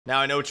Now,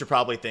 I know what you're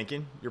probably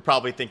thinking. You're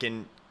probably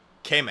thinking,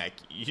 K-Mac,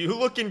 you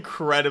look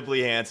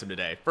incredibly handsome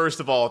today. First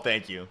of all,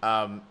 thank you.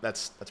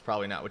 That's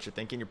probably not what you're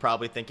thinking. You're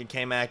probably thinking,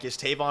 K-Mac, is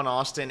Tavon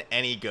Austin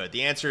any good?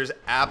 The answer is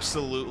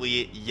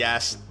absolutely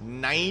yes.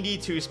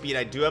 92 speed.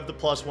 I do have the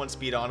 +1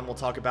 speed on him. We'll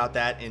talk about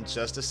that in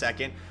just a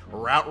second.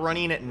 Route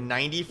running at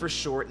 90 for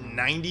short,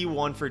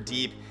 91 for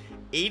deep.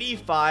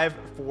 85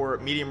 for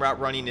medium route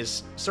running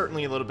is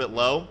certainly a little bit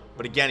low,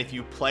 but again, if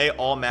you play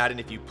all Madden,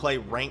 if you play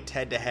ranked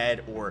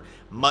head-to-head or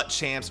MUT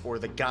Champs or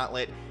the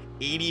Gauntlet,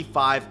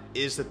 85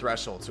 is the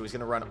threshold. So he's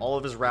going to run all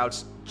of his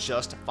routes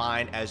just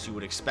fine as you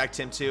would expect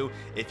him to.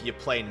 If you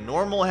play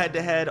normal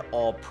head-to-head,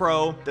 all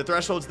pro, the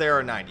thresholds there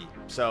are 90.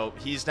 So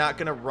he's not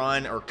going to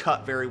run or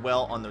cut very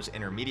well on those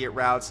intermediate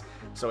routes.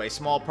 So a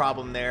small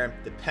problem there,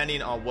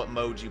 depending on what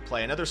mode you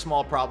play. Another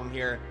small problem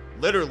here,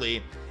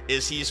 literally,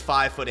 is he's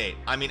 5'8".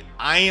 I mean,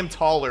 I am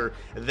taller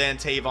than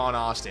Tavon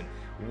Austin.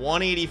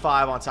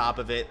 185 on top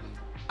of it.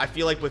 I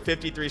feel like with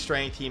 53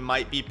 strength, he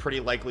might be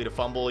pretty likely to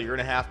fumble. You're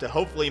going to have to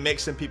hopefully make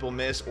some people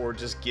miss or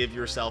just give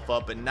yourself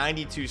up. But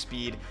 92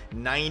 speed,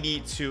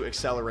 92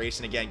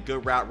 acceleration. Again,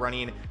 good route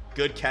running,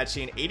 good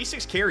catching.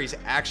 86 carries,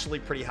 actually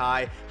pretty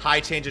high. High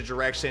change of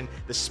direction.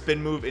 The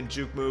spin move and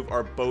juke move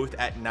are both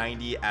at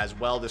 90 as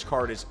well. This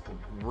card is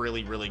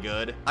really, really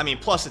good. I mean,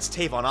 plus it's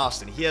Tavon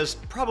Austin. He has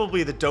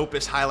probably the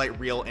dopest highlight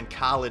reel in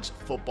college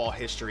football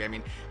history. I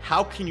mean,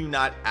 how can you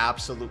not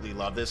absolutely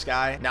love this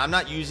guy? Now, I'm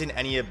not using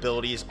any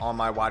abilities on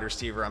my wide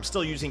receiver. I'm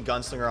still using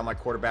Gunslinger on my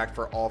quarterback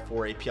for all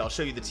 4 AP. I'll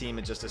show you the team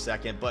in just a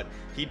second, but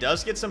he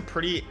does get some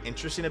pretty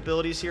interesting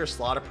abilities here.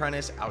 Slot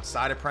Apprentice,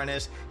 Outside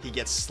Apprentice. He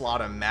gets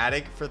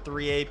Slot-O-Matic for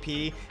 3 AP.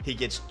 He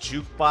gets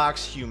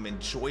Jukebox, Human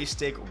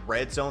Joystick,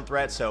 Red Zone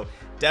Threat. So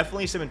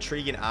definitely some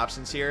intriguing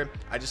options here.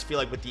 I just feel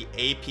like with the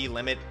AP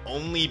limit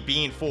only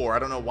being 4, I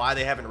don't know why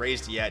they haven't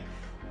raised it yet.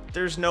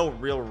 There's no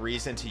real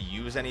reason to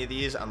use any of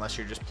these unless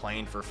you're just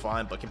playing for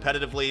fun, but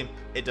competitively,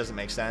 it doesn't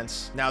make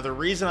sense. Now, the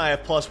reason I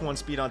have +1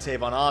 speed on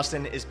Tavon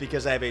Austin is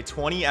because I have a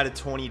 20 out of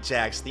 20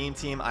 Jags theme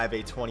team, I have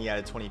a 20 out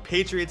of 20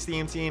 Patriots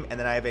theme team, and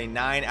then I have a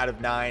 9 out of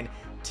 9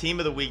 Team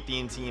of the Week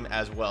theme team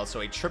as well.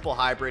 So a triple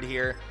hybrid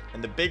here.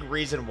 And the big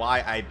reason why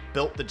I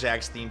built the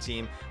Jags theme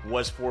team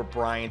was for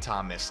Brian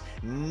Thomas.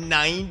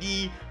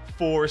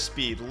 94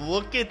 speed.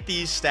 Look at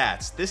these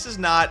stats. This is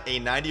not a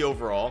 90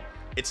 overall.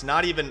 It's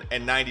not even a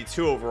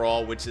 92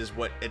 overall, which is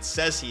what it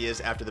says he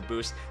is after the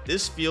boost.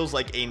 This feels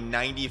like a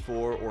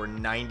 94 or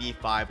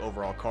 95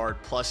 overall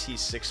card. Plus he's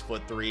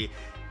 6'3".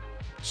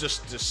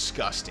 Just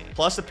disgusting.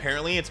 Plus,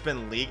 apparently, it's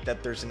been leaked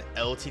that there's an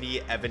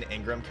LTD Evan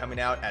Ingram coming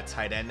out at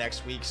tight end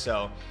next week,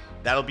 so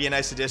that'll be a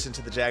nice addition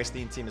to the Jags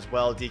theme team as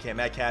well. DK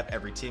Metcalf,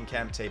 every team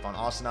camp, Tavon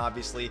Austin,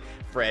 obviously.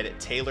 Fred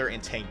Taylor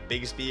and Tank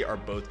Bigsby are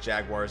both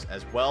Jaguars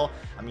as well.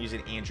 I'm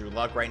using Andrew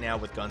Luck right now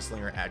with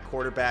Gunslinger at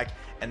quarterback.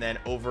 And then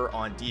over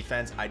on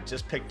defense, I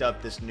just picked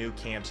up this new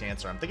Cam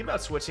Chancellor. I'm thinking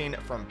about switching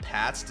from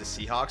Pats to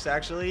Seahawks,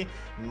 actually.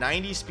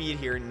 90 speed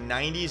here,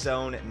 90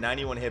 zone,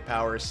 91 hit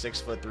power,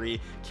 6'3".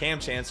 Cam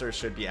Chancellor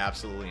should be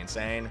absolutely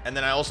insane. And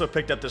then I also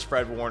picked up this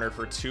Fred Warner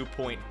for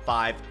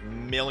 2.5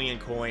 million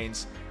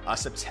coins.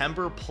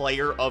 September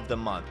Player of the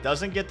Month.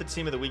 Doesn't get the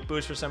Team of the Week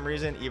boost for some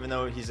reason, even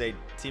though he's a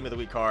Team of the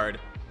Week card.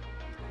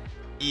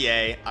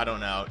 EA, I don't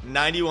know.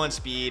 91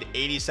 speed,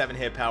 87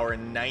 hit power,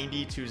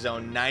 92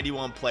 zone,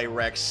 91 play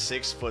rec,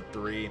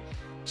 6'3".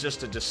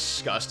 Just a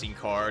disgusting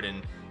card,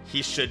 and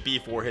he should be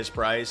for his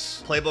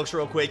price. Playbooks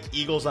real quick.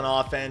 Eagles on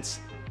offense,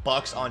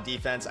 Bucks on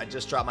defense. I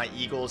just dropped my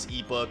Eagles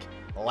ebook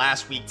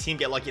last week.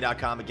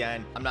 TeamGetLucky.com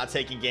again. I'm not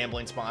taking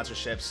gambling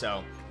sponsorships,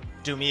 so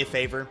do me a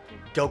favor,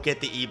 go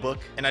get the ebook.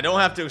 And I don't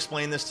have to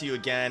explain this to you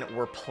again.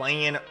 We're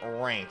playing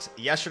ranked.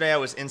 Yesterday, I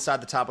was inside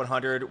the top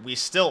 100. We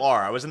still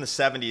are. I was in the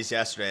 70s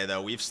yesterday,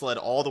 though. We've slid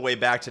all the way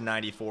back to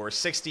 94.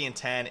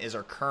 60-10 is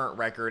our current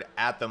record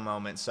at the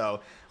moment. So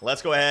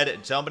let's go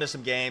ahead, jump into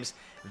some games.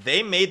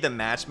 They made the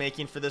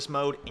matchmaking for this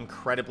mode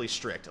incredibly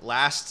strict.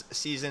 Last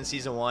season,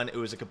 season 1, it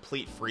was a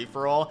complete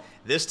free-for-all.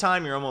 This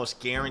time, you're almost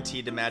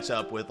guaranteed to match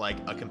up with like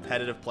a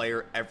competitive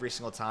player every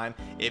single time.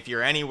 If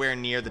you're anywhere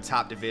near the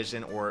top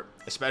division or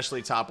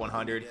especially top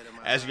 100,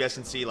 as you guys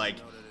can see, like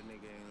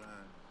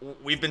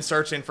we've been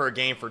searching for a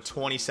game for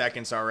 20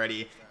 seconds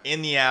already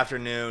in the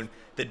afternoon,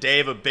 the day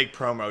of a big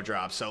promo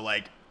drop. So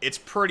like it's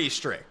pretty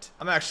strict.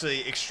 I'm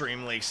actually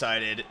extremely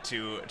excited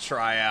to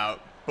try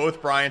out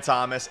both Brian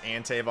Thomas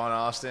and Tavon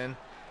Austin.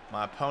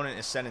 My opponent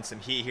is sending some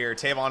heat here.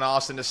 Tavon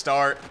Austin to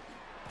start.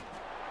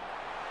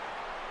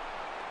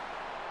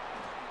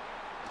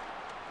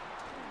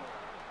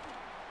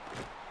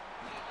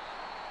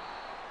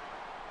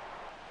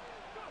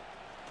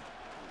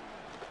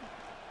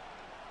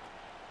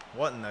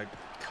 What in the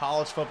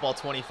college football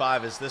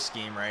 25 is this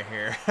scheme right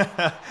here?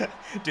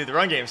 Dude, the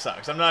run game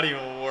sucks. I'm not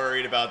even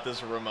worried about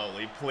this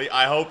remotely. Please,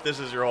 I hope this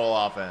is your whole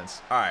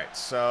offense. All right,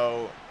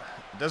 so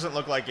it doesn't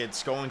look like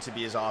it's going to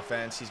be his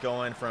offense. He's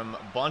going from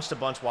bunch to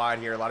bunch wide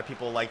here. A lot of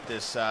people like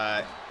this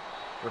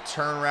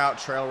return route,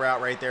 trail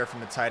route right there from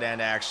the tight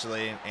end,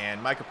 actually.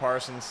 And Micah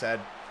Parsons said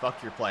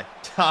Fuck your play.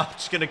 I'm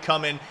just going to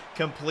come in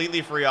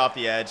completely free off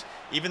the edge,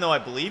 even though I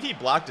believe he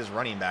blocked his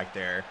running back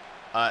there.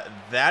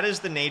 That is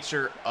the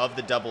nature of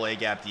the double A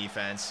gap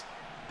defense.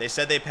 They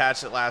said they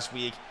patched it last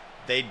week.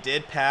 They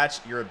did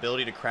patch your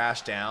ability to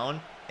crash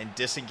down and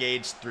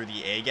disengage through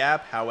the A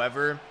gap.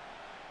 However,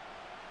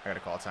 I got to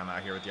call a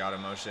timeout here with the auto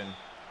motion.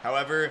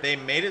 However, they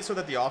made it so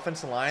that the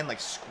offensive line like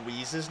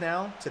squeezes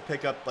now to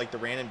pick up like the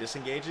random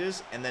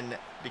disengages. And then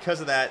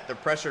because of that, the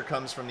pressure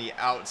comes from the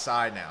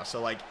outside now.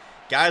 So like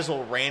guys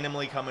will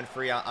randomly come in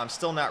free. I'm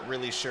still not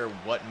really sure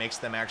what makes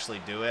them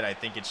actually do it. I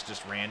think it's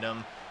just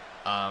random.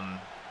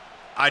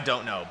 I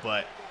don't know,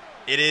 but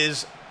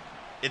it's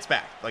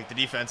back. Like the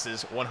defense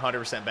is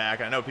 100%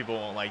 back. I know people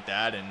won't like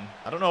that, and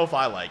I don't know if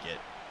I like it,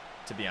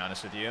 to be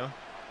honest with you.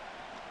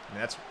 I mean,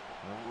 that's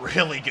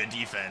really good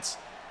defense.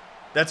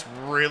 That's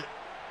really...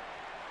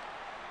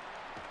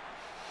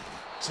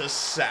 Just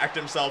sacked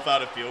himself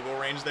out of field goal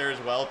range there as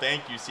well.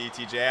 Thank you,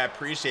 CTJ. I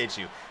appreciate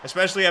you.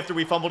 Especially after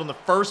we fumbled on the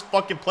first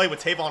fucking play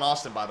with Tavon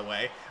Austin, by the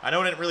way. I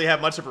know I didn't really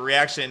have much of a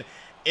reaction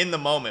in the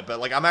moment, but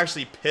like I'm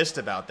actually pissed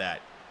about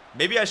that.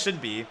 Maybe I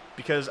shouldn't be,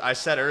 because I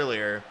said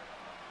earlier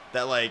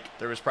that like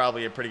there was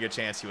probably a pretty good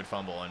chance he would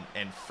fumble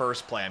in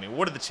first play. I mean,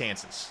 what are the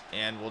chances?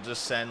 And we'll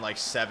just send like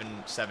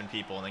seven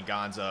people, and then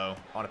Gonzo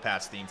on a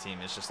Pats theme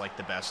team is just like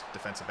the best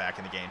defensive back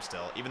in the game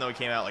still. Even though he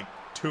came out like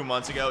 2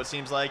 months ago, it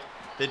seems like.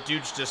 The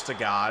dude's just a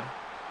god.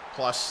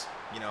 Plus,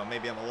 you know,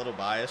 maybe I'm a little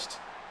biased,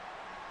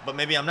 but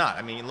maybe I'm not.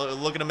 I mean,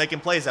 look at him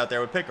making plays out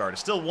there with pick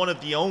artists. Still one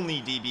of the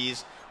only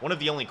DBs, one of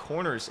the only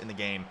corners in the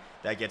game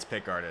that gets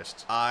pick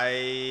artists. I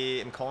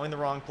am calling the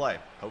wrong play.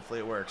 Hopefully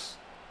it works.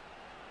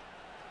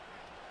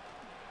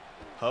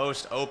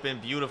 Post, open,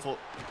 beautiful.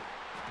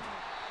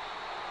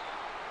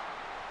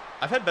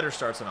 I've had better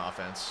starts on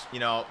offense. You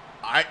know,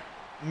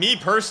 me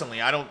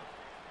personally,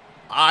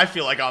 I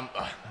feel like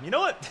you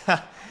know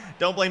what?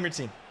 Don't blame your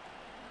team.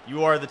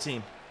 You are the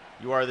team.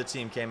 You are the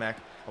team, K-Mac.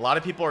 A lot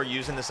of people are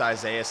using this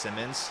Isaiah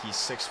Simmons. He's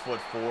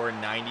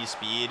 6'4", 90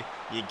 speed.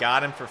 You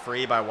got him for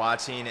free by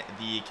watching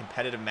the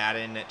competitive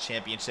Madden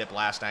championship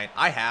last night.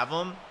 I have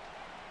him.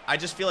 I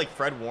just feel like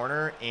Fred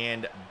Warner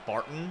and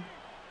Barton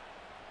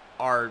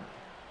are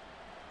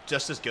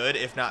just as good,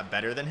 if not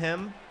better than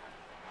him.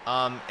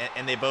 And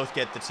they both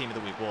get the team of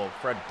the week. Well,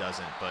 Fred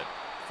doesn't, but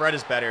Fred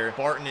is better.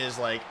 Barton is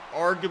like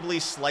arguably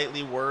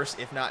slightly worse,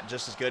 if not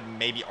just as good,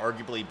 maybe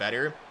arguably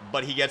better,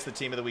 but he gets the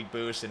team of the week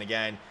boost. And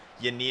again,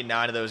 you need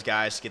 9 of those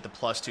guys to get the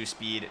 +2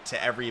 speed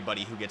to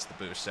everybody who gets the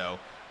boost. So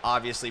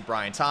obviously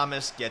Brian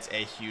Thomas gets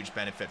a huge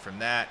benefit from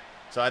that.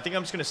 So I think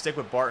I'm just going to stick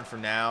with Barton for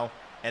now.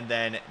 And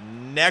then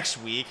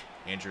next week,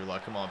 Andrew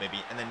Luck, come on, baby.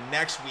 And then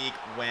next week,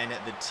 when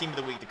the team of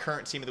the week, the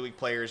current team of the week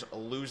players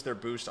lose their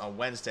boost on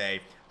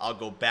Wednesday, I'll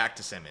go back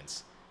to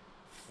Simmons.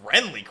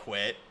 Friendly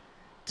quit?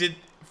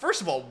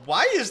 First of all,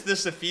 why is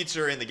this a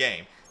feature in the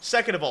game?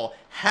 Second of all,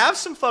 have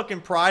some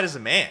fucking pride as a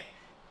man.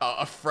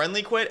 A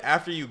friendly quit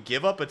after you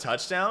give up a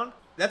touchdown?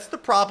 That's the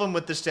problem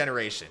with this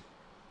generation.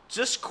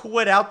 Just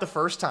quit out the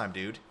first time,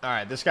 dude. All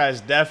right, this guy's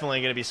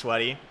definitely going to be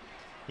sweaty.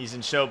 He's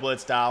in Show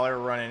Blitz Dollar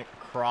running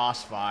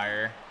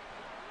Crossfire.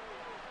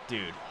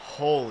 Dude,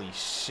 holy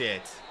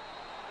shit.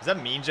 Is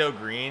that Mean Joe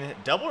Green?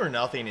 Double or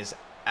nothing is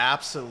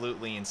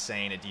absolutely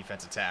insane at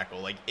defensive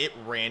tackle. Like, it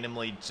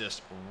randomly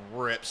just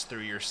rips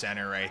through your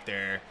center right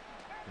there.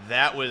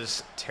 That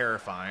was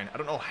terrifying. I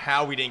don't know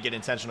how we didn't get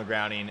intentional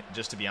grounding,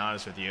 just to be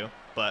honest with you,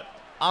 but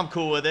I'm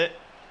cool with it.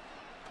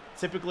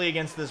 Typically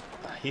against this,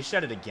 he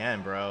shed it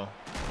again, bro.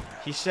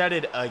 He shed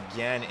it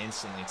again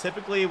instantly.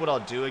 Typically what I'll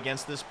do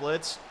against this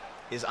blitz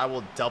is I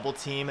will double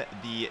team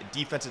the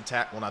defensive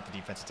tackle, well, not the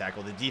defensive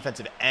tackle, the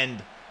defensive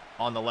end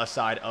on the left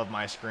side of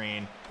my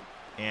screen.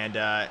 And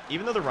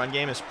even though the run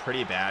game is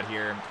pretty bad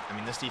here, I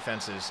mean, this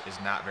defense is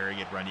not very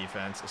good run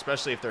defense,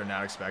 especially if they're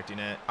not expecting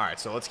it. All right,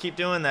 so let's keep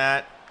doing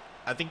that.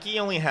 I think he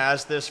only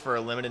has this for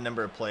a limited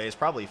number of plays,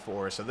 probably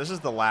 4. So this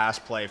is the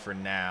last play for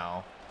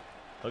now.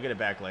 He'll get it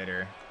back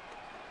later.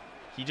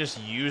 He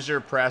just user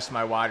pressed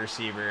my wide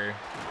receiver.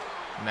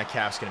 And that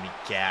calf's going to be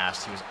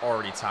gassed. He was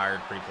already tired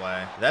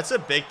pre-play. That's a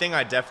big thing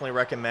I definitely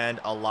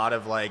recommend a lot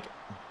of, like,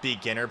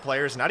 beginner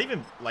players, not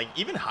even, like,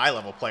 even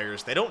high-level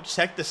players. They don't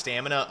check the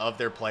stamina of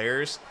their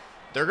players.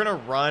 They're going to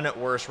run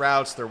worse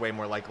routes. They're way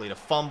more likely to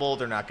fumble.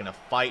 They're not going to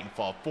fight and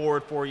fall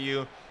forward for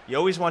you. You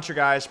always want your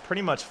guys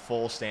pretty much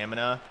full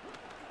stamina.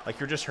 Like,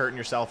 you're just hurting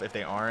yourself if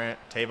they aren't.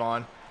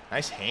 Tavon,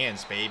 nice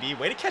hands, baby.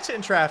 Way to catch it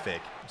in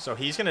traffic. So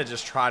he's going to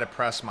just try to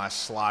press my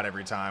slot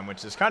every time,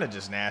 which is kind of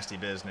just nasty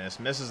business.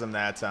 Misses him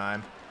that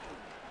time.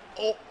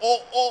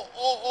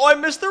 Oh, I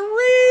missed the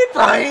read.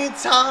 Brian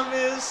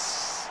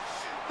Thomas.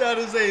 That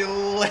is a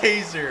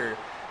laser.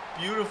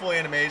 Beautiful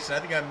animation. I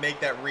think I make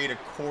that read a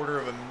quarter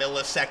of a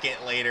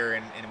millisecond later,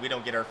 and we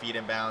don't get our feet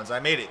in bounds. I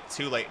made it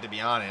too late, to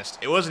be honest.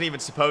 It wasn't even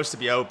supposed to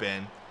be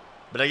open.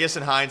 But I guess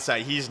in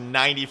hindsight, he's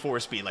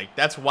 94 speed. Like,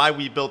 that's why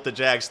we built the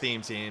Jags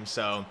theme team.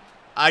 So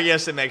I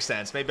guess it makes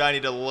sense. Maybe I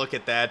need to look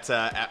at that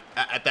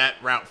at that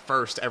route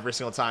first every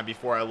single time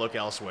before I look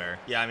elsewhere.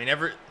 Yeah, I mean,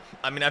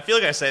 I mean, I feel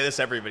like I say this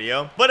every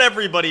video, but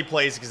everybody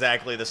plays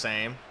exactly the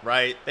same,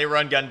 right? They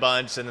run gun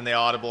bunch, and then they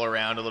audible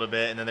around a little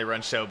bit, and then they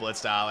run show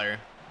blitz dollar.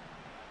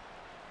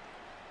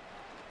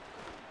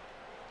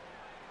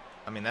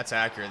 I mean, that's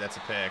accurate. That's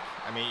a pick.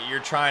 I mean, you're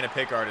trying to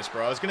pick artist,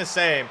 bro. I was going to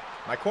say,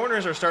 my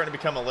corners are starting to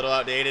become a little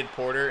outdated.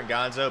 Porter and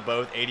Gonzo,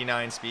 both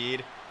 89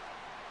 speed,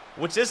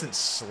 which isn't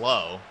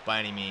slow by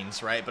any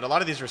means, right? But a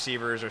lot of these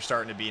receivers are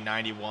starting to be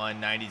 91,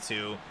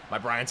 92. My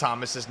Brian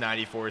Thomas is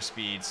 94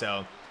 speed.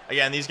 So,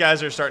 again, these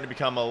guys are starting to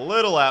become a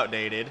little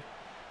outdated.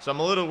 So I'm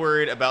a little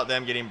worried about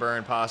them getting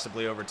burned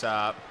possibly over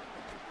top.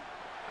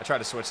 I tried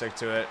to switch stick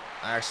to it.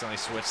 I accidentally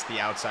switched the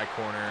outside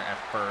corner at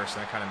first,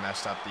 and I kind of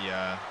messed up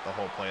the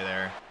whole play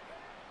there.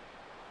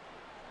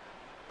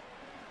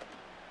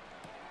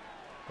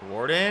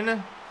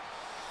 Warden.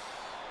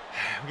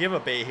 Give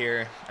up 8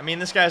 here. I mean,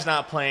 this guy's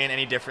not playing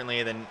any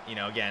differently than, you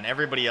know, again,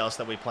 everybody else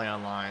that we play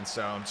online.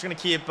 So I'm just going to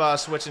keep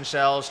switching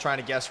shells, trying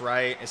to guess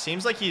right. It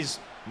seems like he's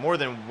more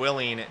than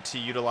willing to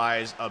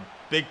utilize a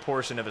big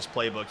portion of his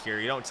playbook here.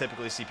 You don't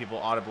typically see people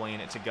audibling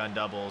it to gun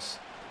doubles.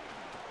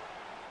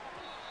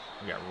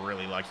 We got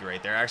really lucky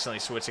right there. I accidentally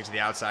switched it to the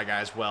outside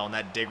guy as well, and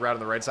that dig route on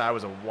the right side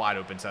was a wide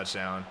open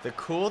touchdown. The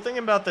cool thing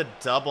about the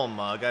double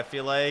mug, I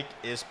feel like,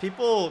 is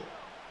people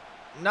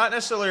not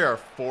necessarily are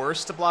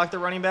forced to block the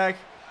running back,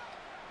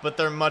 but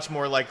they're much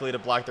more likely to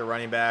block their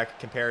running back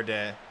compared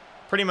to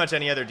pretty much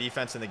any other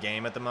defense in the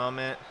game at the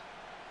moment.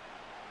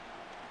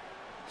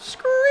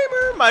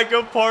 Screamer,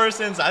 Micah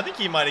Parsons. I think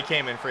he might have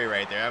came in free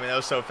right there. I mean, that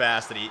was so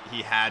fast that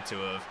he had to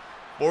have.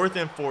 4th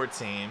and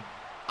 14.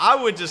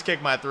 I would just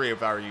kick my 3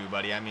 if I were you,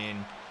 buddy. I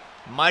mean,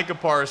 Micah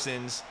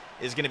Parsons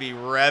is going to be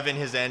revving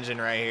his engine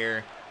right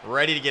here,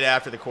 ready to get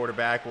after the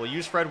quarterback. We'll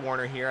use Fred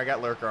Warner here. I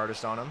got lurker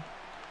artist on him.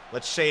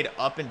 Let's shade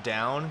up and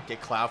down,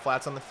 get cloud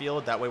flats on the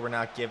field. That way we're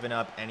not giving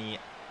up any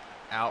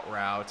out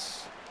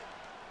routes.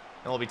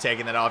 And we'll be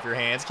taking that off your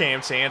hands.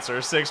 Cam Chancellor,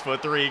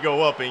 6'3",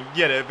 go up and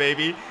get it,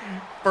 baby.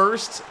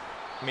 First,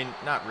 I mean,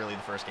 not really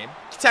the first game.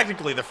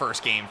 Technically the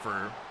first game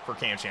for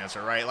Cam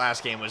Chancellor, right?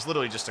 Last game was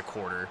literally just a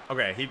quarter.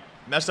 Okay, he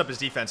messed up his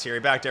defense here. He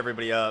backed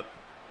everybody up.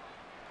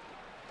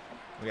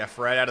 We got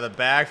Fred out of the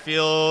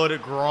backfield.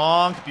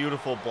 Gronk,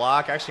 beautiful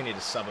block. I actually need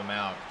to sub him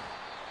out.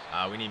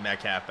 We need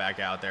Metcalf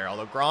back out there.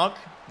 Although Gronk,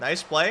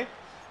 nice play.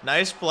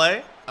 Nice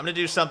play. I'm going to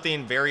do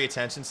something very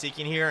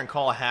attention-seeking here and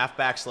call a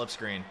halfback slip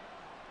screen.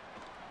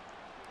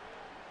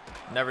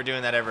 Never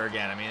doing that ever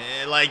again. I mean,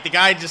 like, the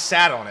guy just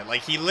sat on it.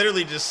 Like, he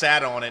literally just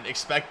sat on it.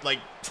 Expect, like...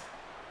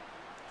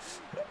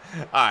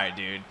 All right,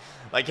 dude.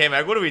 Like, hey,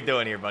 Mac, what are we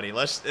doing here, buddy?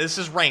 This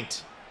is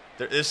ranked.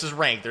 This is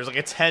ranked. There's, like,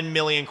 a 10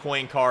 million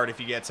coin card if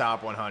you get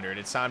top 100.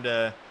 It's time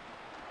to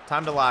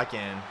lock in.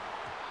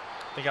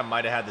 I think I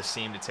might have had the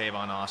seam to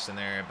Tavon Austin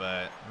there,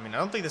 but, I mean, I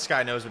don't think this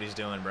guy knows what he's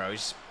doing, bro.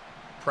 He's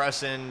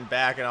pressing,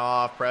 backing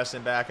off,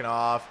 pressing, backing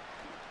off.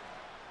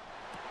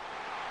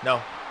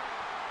 No.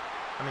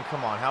 I mean,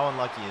 come on. How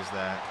unlucky is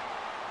that?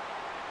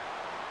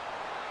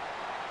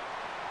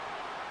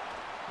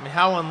 I mean,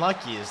 how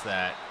unlucky is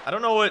that? I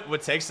don't know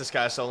what takes this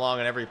guy so long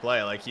on every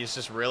play. Like, he's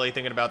just really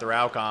thinking about the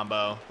route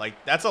combo. Like,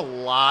 that's a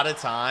lot of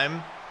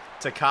time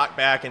to cock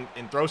back and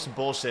throw some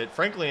bullshit,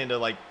 frankly, into,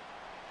 like,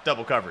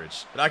 double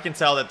coverage. But I can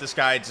tell that this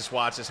guy just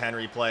watches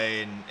Henry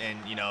play and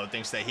you know,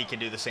 thinks that he can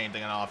do the same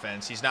thing on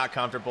offense. He's not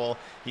comfortable.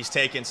 He's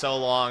taking so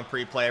long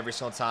pre-play every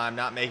single time,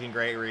 not making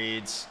great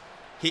reads.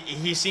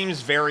 He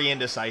seems very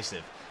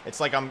indecisive. It's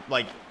like I'm,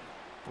 like,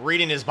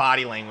 reading his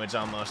body language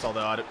almost,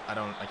 although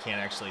I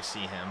can't actually see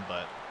him,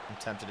 but I'm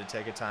tempted to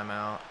take a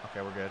timeout.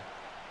 Okay, we're good.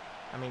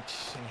 I mean,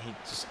 he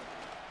just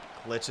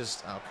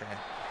glitches. Okay.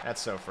 That's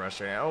so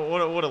frustrating. Oh,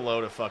 what a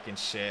load of fucking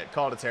shit.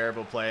 Called a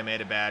terrible play, made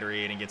a bad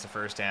read, and gets a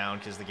first down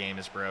because the game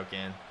is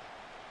broken.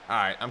 All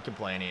right, I'm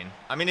complaining.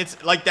 I mean,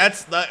 it's like I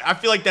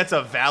feel like that's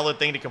a valid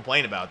thing to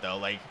complain about, though.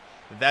 Like,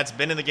 that's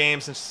been in the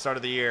game since the start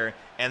of the year,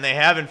 and they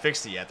haven't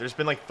fixed it yet. There's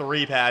been like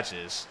 3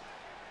 patches.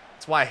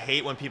 That's why I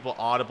hate when people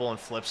audible and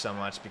flip so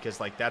much, because,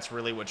 like, that's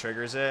really what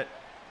triggers it.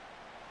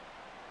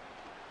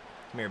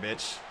 Come here,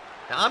 bitch.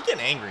 Now, I'm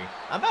getting angry.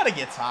 I'm about to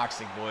get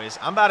toxic, boys.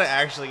 I'm about to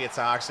actually get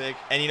toxic.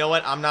 And you know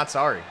what? I'm not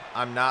sorry.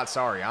 I'm not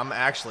sorry. I'm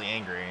actually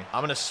angry.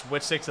 I'm going to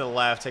switch stick to the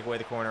left, take away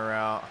the corner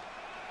route.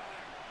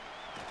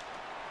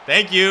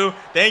 Thank you.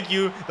 Thank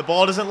you. The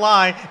ball doesn't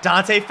lie.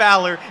 Dante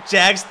Fowler,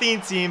 Jags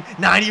theme team,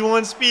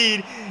 91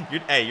 speed.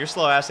 Hey, your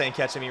slow ass ain't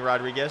catching me,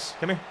 Rodriguez.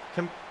 Come here.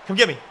 Come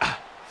get me.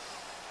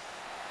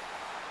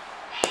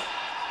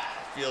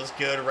 Feels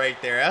good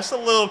right there. That's a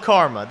little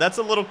karma. That's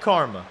a little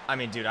karma. I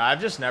mean, dude,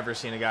 I've just never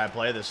seen a guy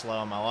play this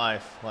slow in my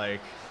life.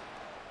 Like,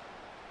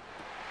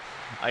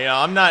 you know,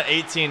 I'm not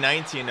 18,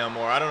 19 no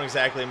more. I don't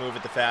exactly move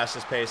at the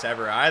fastest pace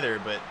ever either,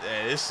 but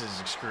this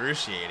is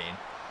excruciating.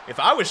 If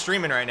I was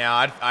streaming right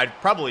now, I'd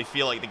probably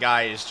feel like the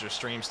guy is just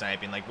stream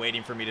sniping, like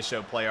waiting for me to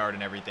show play art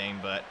and everything,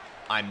 but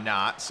I'm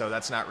not, so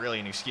that's not really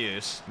an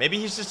excuse. Maybe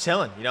he's just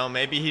chilling, you know,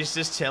 maybe he's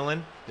just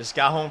chilling, just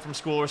got home from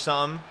school or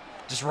something.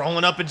 Just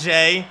rolling up a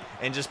J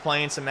and just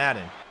playing some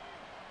Madden.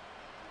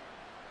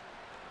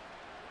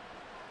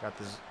 Got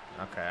this.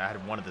 Okay, I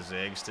had one of the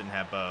zigs, didn't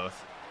have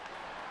both.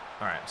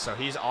 All right, so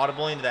he's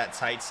audibling into that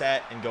tight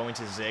set and going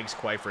to zigs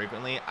quite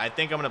frequently. I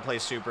think I'm going to play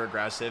super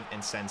aggressive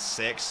and send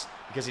 6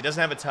 because he doesn't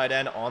have a tight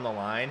end on the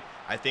line.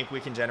 I think we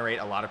can generate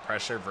a lot of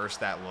pressure versus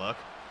that look.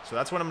 So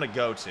that's what I'm going to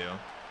go to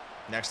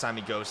next time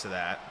he goes to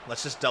that.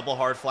 Let's just double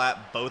hard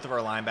flat both of our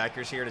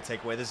linebackers here to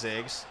take away the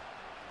zigs.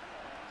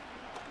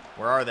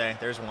 Where are they?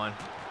 There's one.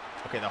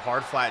 Okay, the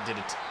hard flat did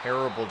a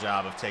terrible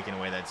job of taking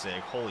away that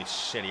zig. Holy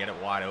shit, he had it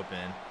wide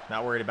open.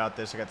 Not worried about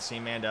this. I got the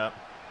seam manned up.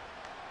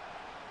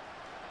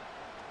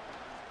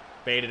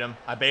 Baited him.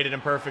 I baited him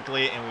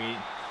perfectly, and we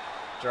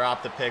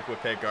dropped the pick with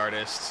pick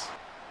artists.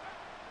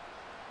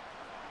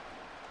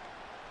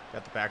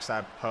 Got the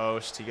backside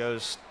post. He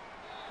goes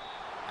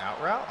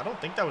out route. I don't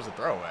think that was a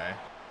throwaway.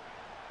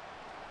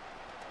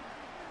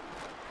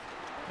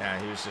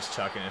 Yeah, he was just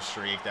chucking a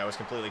streak. That was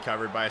completely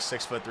covered by a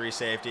 6'3"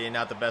 safety.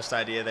 Not the best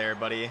idea there,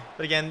 buddy.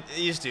 But again,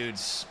 these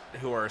dudes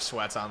who are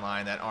sweats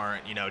online that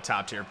aren't, you know,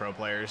 top-tier pro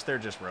players, they're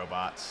just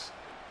robots.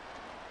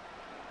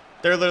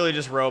 They're literally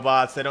just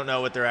robots. They don't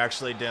know what they're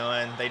actually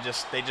doing. They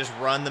just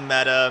run the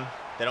meta.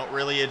 They don't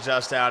really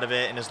adjust out of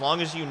it. And as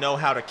long as you know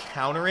how to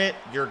counter it,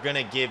 you're going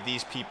to give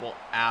these people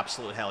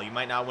absolute hell. You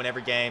might not win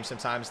every game.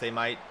 Sometimes they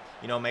might,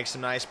 you know, make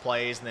some nice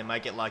plays and they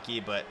might get lucky,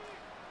 but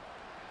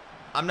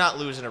I'm not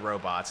losing to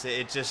robots.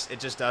 It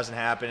just doesn't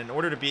happen. In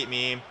order to beat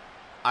me,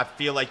 I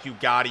feel like you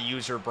got to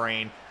use your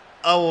brain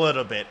a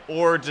little bit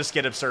or just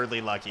get absurdly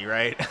lucky,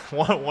 right?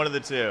 One of the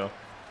two.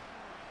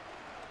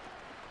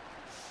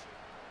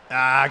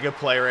 Ah, good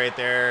play right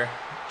there.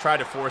 Tried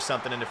to force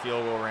something into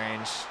field goal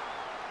range.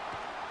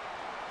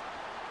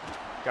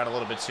 Got a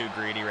little bit too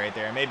greedy right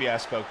there. Maybe I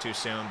spoke too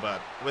soon,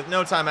 but with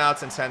no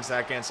timeouts in 10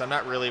 seconds, I'm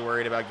not really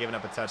worried about giving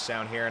up a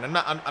touchdown here, and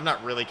I'm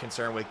not really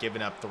concerned with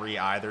giving up 3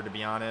 either, to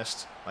be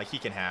honest. Like, he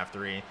can have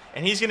 3,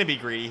 and he's going to be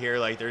greedy here.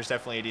 Like, there's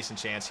definitely a decent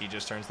chance he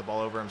just turns the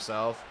ball over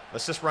himself.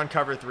 Let's just run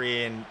cover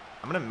 3, and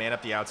I'm going to man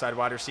up the outside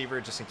wide receiver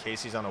just in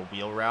case he's on a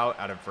wheel route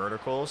out of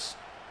verticals.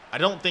 I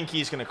don't think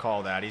he's going to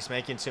call that. He's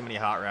making too many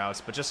hot routes,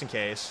 but just in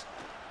case.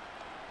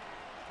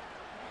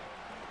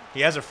 He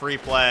has a free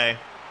play,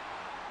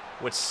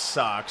 which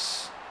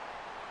sucks.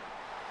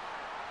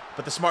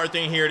 But the smart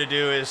thing here to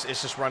do is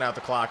just run out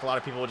the clock. A lot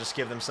of people will just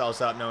give themselves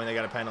up knowing they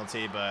got a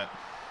penalty, but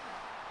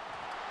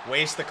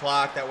waste the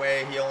clock. That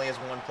way he only has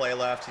 1 play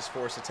left. He's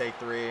forced to take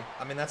 3.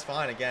 I mean, that's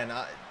fine. Again,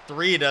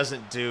 3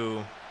 doesn't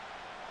do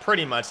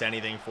pretty much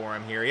anything for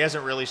him here. He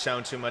hasn't really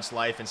shown too much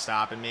life in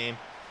stopping me.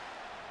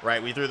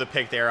 Right, we threw the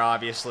pick there,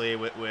 obviously,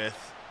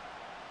 with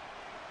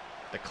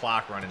the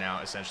clock running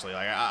out, essentially.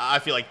 Like, I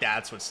feel like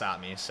that's what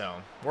stopped me. So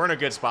we're in a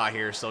good spot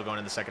here, still going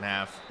into the second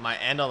half. My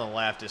end on the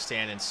left is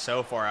standing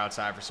so far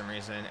outside for some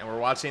reason, and we're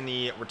watching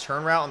the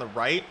return route on the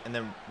right and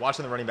then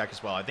watching the running back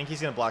as well. I think he's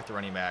going to block the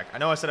running back. I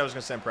know I said I was going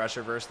to send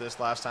pressure versus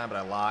this last time, but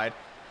I lied.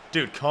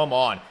 Dude, come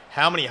on.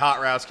 How many hot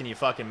routes can you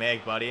fucking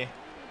make, buddy?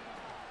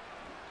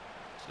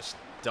 Just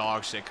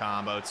dog shit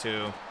combo,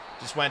 too.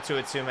 Just went to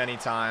it too many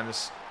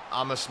times.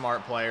 I'm a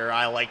smart player.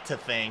 I like to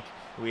think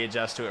we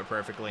adjust to it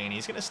perfectly, and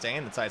he's going to stay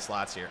in the tight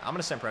slots here. I'm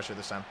going to send pressure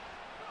this time.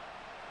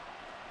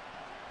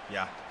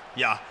 Yeah.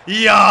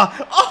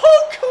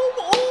 Oh,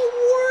 come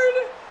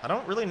on, Ward. I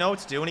don't really know what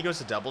to do when he goes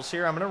to doubles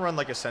here. I'm going to run,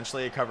 like,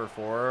 essentially a cover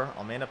 4.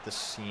 I'll man up the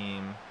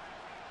seam.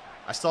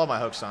 I still have my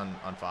hooks on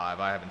 5.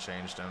 I haven't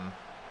changed them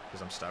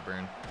because I'm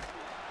stubborn.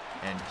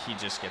 And he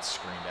just gets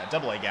screamed at.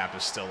 Double A gap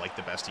is still, like,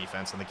 the best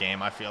defense in the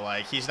game. I feel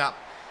like he's not...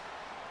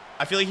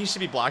 I feel like he should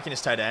be blocking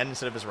his tight end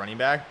instead of his running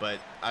back, but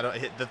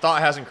the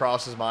thought hasn't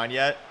crossed his mind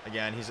yet.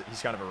 Again,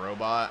 he's kind of a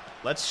robot.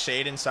 Let's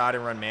shade inside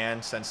and run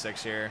man, send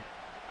 6 here.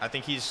 I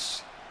think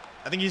he's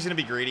going to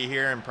be greedy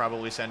here and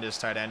probably send his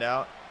tight end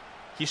out.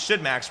 He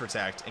should max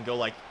protect and go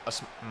like a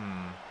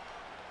I'm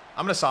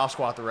going to soft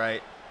squat the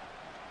right.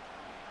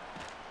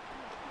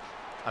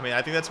 I mean,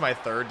 I think that's my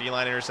 3rd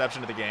D-line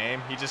interception of the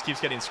game. He just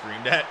keeps getting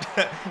screamed at.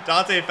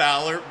 Dante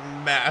Fowler,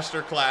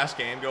 masterclass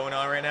game going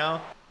on right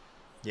now.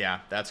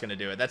 Yeah, that's going to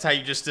do it. That's how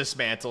you just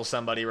dismantle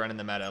somebody running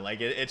the meta. Like,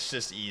 it's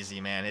just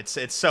easy, man.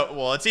 It's so,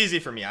 well, it's easy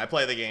for me. I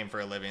play the game for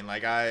a living.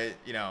 Like, I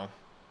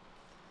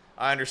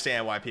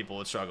understand why people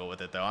would struggle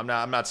with it, though. I'm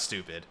not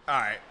stupid.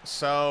 All right,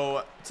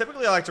 so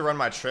typically I like to run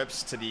my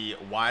trips to the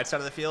wide side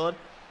of the field.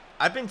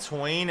 I've been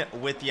toying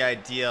with the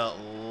idea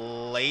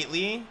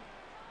lately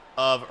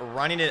of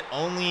running it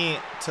only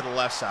to the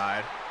left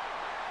side.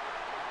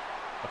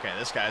 Okay,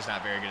 this guy's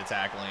not very good at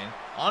tackling.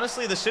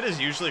 Honestly, the shit is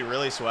usually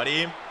really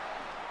sweaty.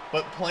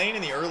 But playing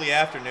in the early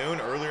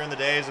afternoon, earlier in the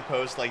day, as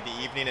opposed to like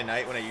the evening and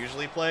night when I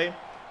usually play,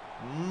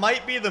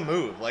 might be the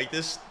move. Like,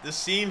 this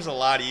seems a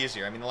lot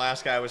easier. I mean, the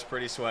last guy was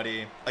pretty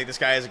sweaty. Like, this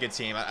guy has a good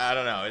team. I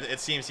don't know. It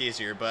seems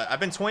easier. But I've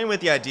been toying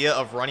with the idea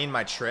of running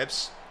my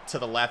trips to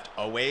the left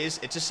always.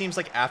 It just seems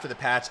like after the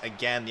patch,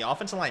 again, the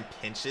offensive line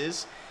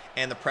pinches,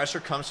 and the pressure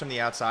comes from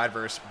the outside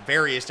versus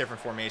various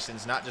different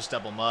formations, not just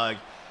double mug.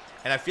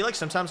 And I feel like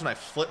sometimes when I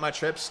flip my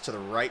trips to the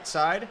right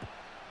side,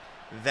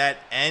 that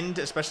end,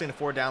 especially in a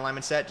 4 down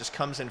lineman set, just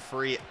comes in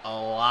free a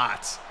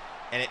lot.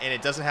 And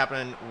it doesn't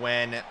happen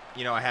when,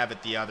 you know, I have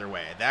it the other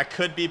way. That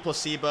could be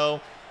placebo.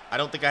 I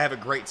don't think I have a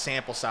great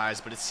sample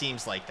size, but it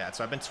seems like that.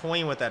 So I've been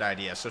toying with that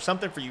idea. So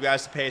something for you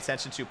guys to pay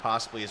attention to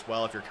possibly as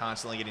well if you're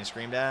constantly getting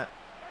screamed at.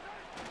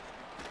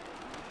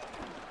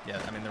 Yeah,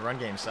 I mean, the run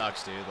game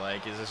sucks, dude.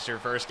 Like, is this your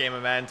first game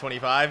of Madden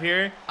 25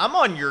 here? I'm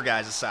on your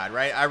guys' side,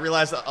 right? I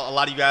realize that a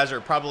lot of you guys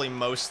are probably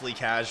mostly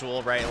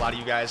casual, right? A lot of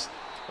you guys,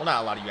 well,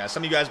 not a lot of you guys.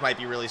 Some of you guys might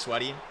be really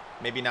sweaty.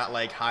 Maybe not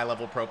like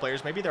high-level pro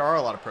players. Maybe there are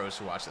a lot of pros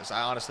who watch this.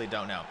 I honestly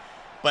don't know.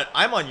 But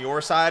I'm on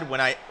your side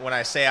when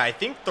I say I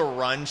think the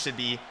run should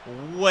be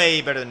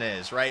way better than it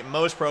is, right?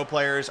 Most pro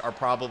players are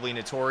probably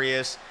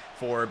notorious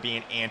for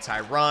being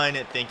anti-run,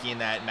 thinking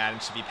that Madden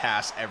should be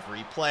pass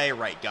every play,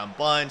 right gun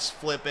bunch,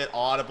 flip it,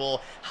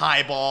 audible,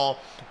 high ball,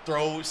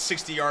 throw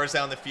 60 yards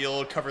down the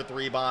field, cover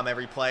 3 bomb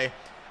every play.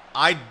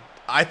 I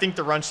think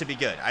the run should be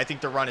good. I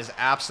think the run is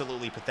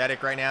absolutely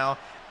pathetic right now.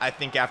 I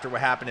think after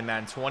what happened in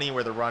Madden 20,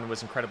 where the run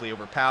was incredibly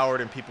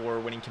overpowered and people were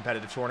winning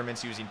competitive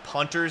tournaments using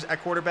punters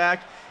at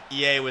quarterback,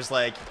 EA was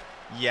like,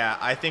 yeah,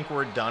 I think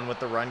we're done with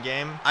the run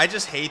game. I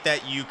just hate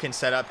that you can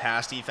set up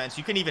pass defense.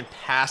 You can even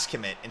pass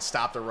commit and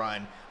stop the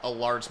run a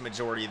large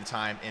majority of the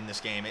time in this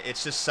game.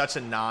 It's just such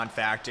a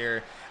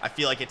non-factor. I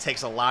feel like it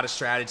takes a lot of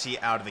strategy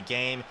out of the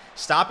game.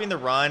 Stopping the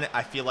run,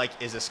 I feel like,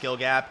 is a skill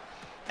gap.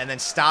 And then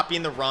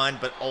stopping the run,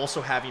 but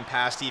also having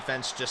pass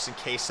defense just in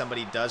case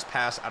somebody does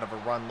pass out of a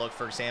run look,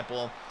 for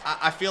example.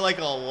 I feel like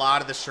a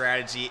lot of the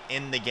strategy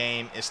in the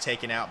game is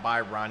taken out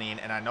by running.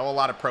 And I know a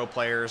lot of pro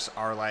players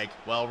are like,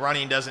 well,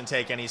 running doesn't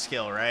take any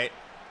skill, right?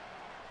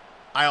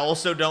 I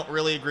also don't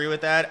really agree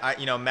with that.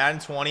 You know, Madden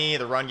 20,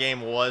 the run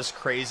game was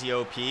crazy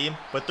OP,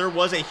 but there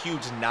was a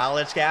huge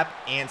knowledge gap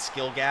and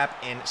skill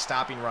gap in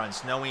stopping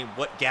runs, knowing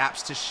what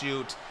gaps to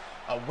shoot,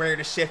 where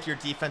to shift your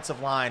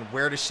defensive line,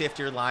 where to shift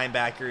your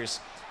linebackers.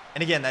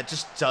 And again, that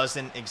just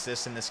doesn't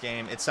exist in this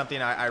game. It's something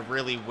I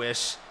really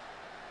wish,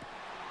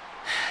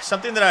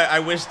 something that I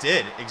wish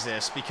did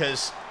exist,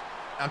 because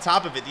on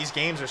top of it, these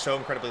games are so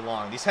incredibly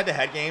long. These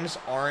head-to-head games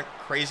aren't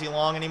crazy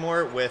long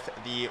anymore with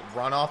the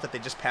runoff that they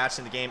just patched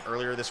in the game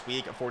earlier this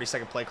week, a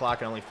 40-second play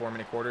clock and only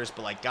 4-minute quarters.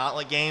 But like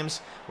gauntlet games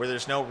where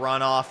there's no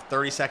runoff,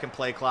 30-second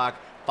play clock,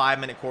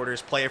 5-minute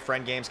quarters,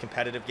 play-a-friend games,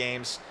 competitive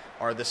games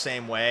are the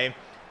same way.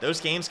 Those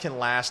games can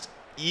last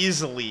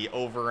easily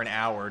over an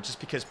hour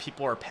just because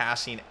people are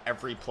passing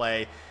every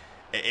play.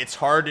 It's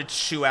hard to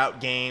chew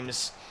out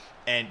games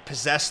and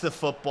possess the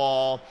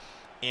football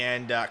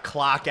and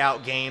clock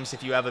out games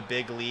if you have a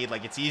big lead.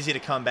 Like, it's easy to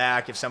come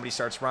back if somebody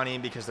starts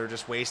running because they're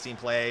just wasting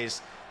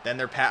plays. Then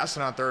they're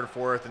passing on third or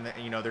fourth, and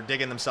you know, they're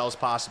digging themselves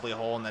possibly a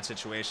hole in that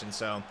situation.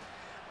 So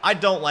I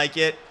don't like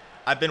it.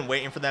 I've been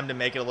waiting for them to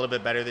make it a little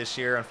bit better this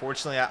year.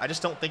 Unfortunately, I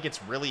just don't think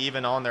it's really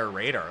even on their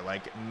radar.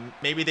 Like,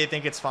 maybe they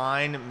think it's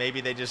fine.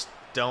 Maybe they just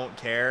don't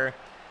care.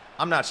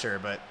 I'm not sure,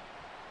 but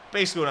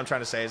basically what I'm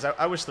trying to say is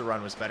I wish the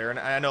run was better, and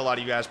I know a lot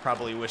of you guys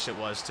probably wish it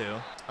was too.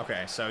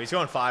 Okay, so he's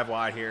going 5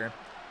 wide here.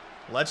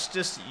 Let's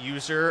just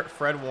user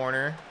Fred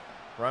Warner,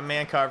 run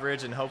man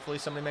coverage, and hopefully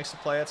somebody makes a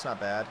play. That's not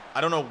bad.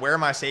 I don't know where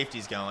my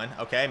safety's going.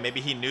 Okay, maybe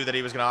he knew that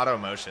he was going to auto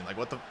motion. Like,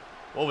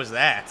 what was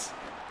that?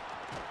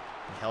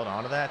 He held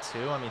on to that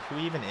too? I mean, who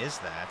even is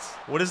that?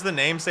 What does the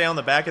name say on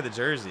the back of the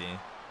jersey?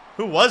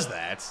 Who was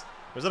that?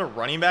 Was it a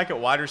running back at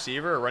wide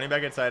receiver or running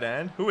back at tight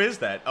end? Who is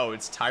that? Oh,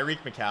 it's Tyreek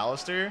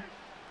McAllister.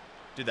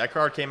 Dude, that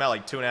card came out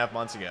like 2.5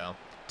 months ago.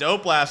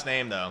 Dope last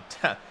name though.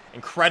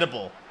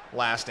 Incredible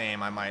last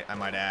name, I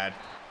might add.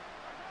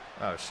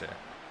 Oh shit.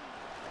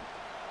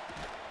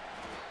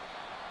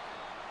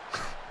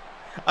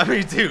 I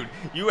mean, dude,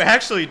 you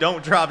actually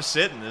don't drop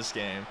shit in this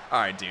game. All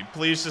right, dude,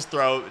 please just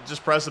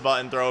press the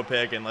button, throw a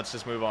pick, and let's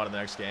just move on to the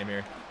next game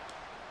here.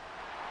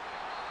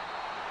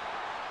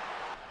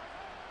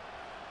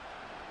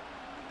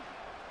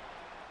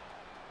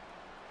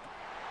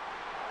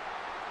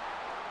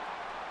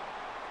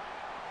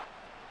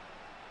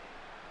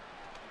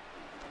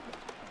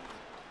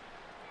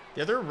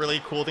 The other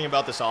really cool thing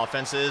about this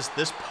offense is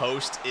this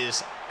post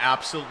is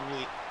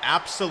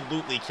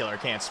absolutely killer.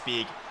 Can't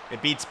speak.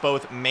 It beats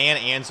both man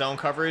and zone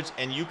coverage,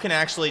 and you can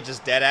actually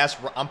just dead-ass.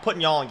 I'm putting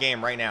y'all in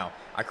game right now.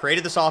 I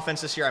created this offense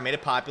this year. I made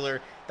it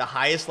popular. The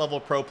highest level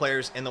pro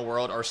players in the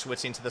world are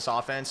switching to this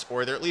offense,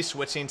 or they're at least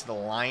switching to the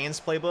Lions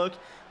playbook,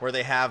 where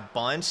they have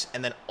bunch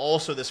and then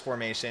also this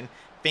formation.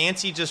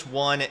 Fancy just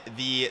won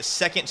the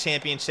 2nd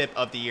championship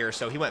of the year,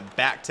 so he went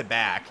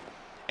back-to-back.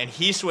 And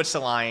he switched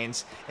to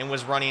Lions and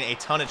was running a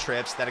ton of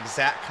trips, that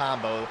exact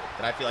combo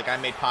that I feel like I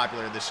made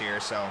popular this year.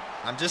 So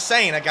I'm just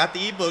saying, I got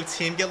the ebook,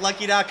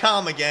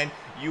 teamgetlucky.com again.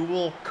 You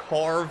will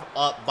carve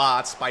up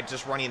bots by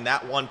just running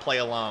that one play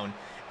alone.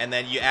 And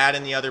then you add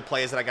in the other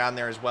plays that I got in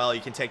there as well. You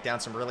can take down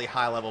some really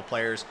high-level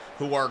players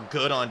who are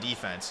good on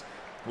defense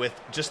with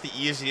just the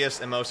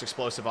easiest and most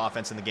explosive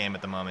offense in the game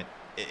at the moment.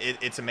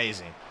 It's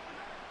amazing.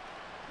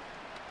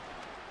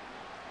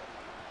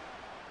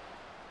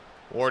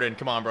 Warden,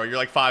 come on, bro. You're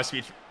like 5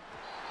 speed.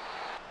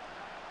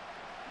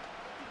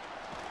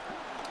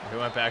 We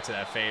went back to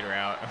that fade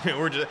route. I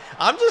mean,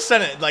 I'm just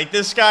saying it, like,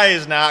 this guy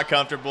is not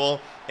comfortable.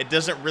 It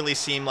doesn't really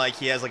seem like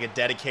he has like a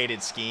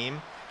dedicated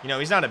scheme. You know,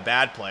 he's not a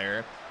bad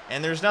player,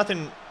 and there's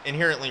nothing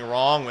inherently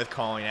wrong with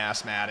calling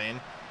ass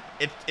Madden.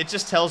 it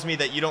just tells me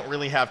that you don't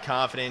really have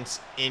confidence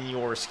in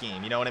your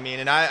scheme. You know what I mean?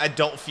 And I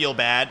don't feel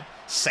bad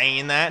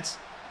saying that.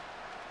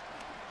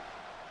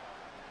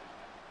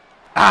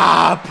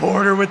 Ah,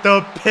 Porter with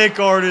the pick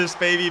artist,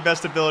 baby.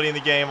 Best ability in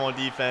the game on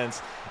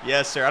defense.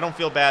 Yes, sir. I don't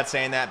feel bad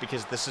saying that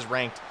because this is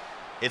ranked.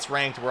 It's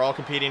ranked. We're all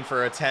competing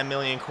for a 10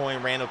 million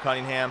coin Randall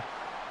Cunningham.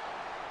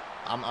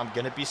 I'm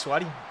going to be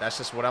sweaty. That's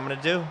just what I'm going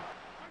to do.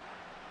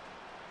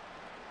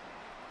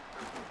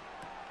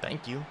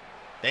 Thank you.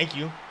 Thank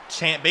you.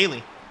 Champ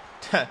Bailey.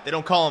 They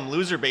don't call him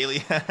Loser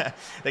Bailey.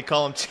 They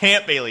call him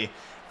Champ Bailey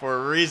for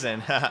a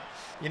reason.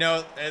 You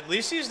know, at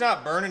least he's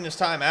not burning his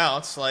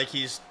timeouts. Like,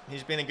 he's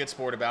being a good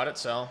sport about it,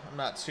 so I'm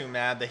not too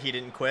mad that he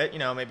didn't quit. You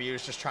know, maybe he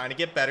was just trying to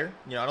get better.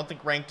 You know, I don't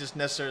think ranked is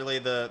necessarily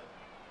the...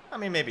 I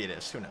mean, maybe it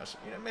is. Who knows?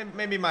 You know,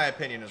 maybe my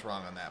opinion is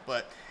wrong on that.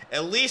 But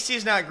at least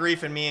he's not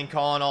griefing me and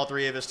calling all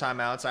 3 of his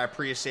timeouts. I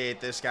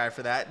appreciate this guy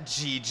for that.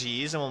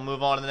 GG's, and we'll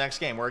move on to the next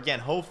game, where, again,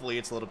 hopefully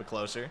it's a little bit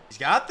closer. He's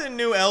got the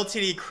new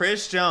LTD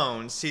Chris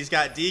Jones. He's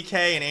got DK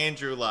and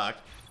Andrew Luck.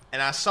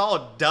 And I saw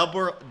a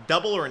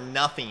double or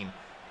nothing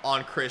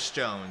on Chris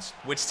Jones,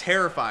 which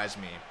terrifies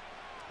me.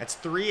 That's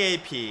 3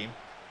 AP.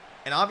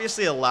 And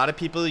obviously a lot of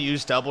people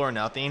use double or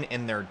nothing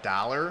in their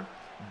dollar,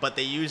 but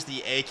they use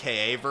the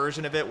AKA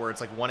version of it where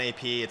it's like 1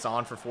 AP, it's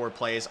on for 4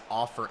 plays,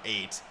 off for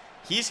 8.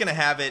 He's going to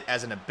have it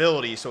as an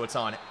ability, so it's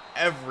on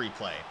every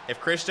play. If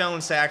Chris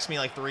Jones sacks me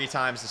like 3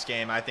 times this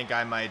game, I think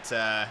I might,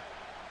 yeah,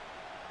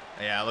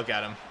 look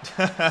at him.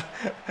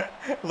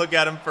 Look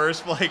at him,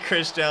 first play,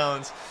 Chris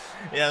Jones.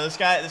 Yeah, this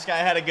guy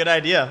had a good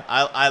idea.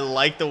 I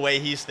like the way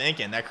he's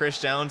thinking. That Chris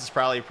Jones is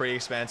probably pretty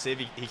expensive.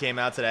 He came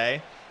out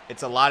today.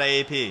 It's a lot of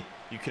AP.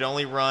 You could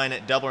only run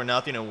double or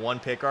nothing and 1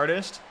 pick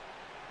artist.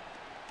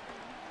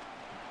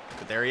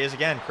 But there he is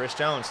again, Chris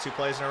Jones, 2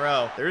 plays in a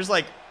row. There's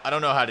like, I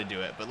don't know how to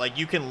do it, but like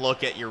you can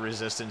look at your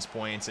resistance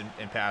points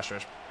and pass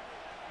rush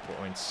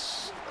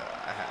points.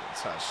 I had a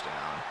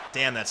touchdown.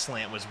 Damn, that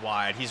slant was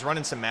wide. He's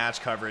running some match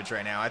coverage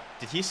right now.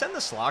 Did he send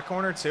the slot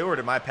corner too, or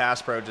did my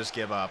pass pro just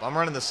give up? I'm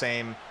running the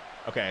same.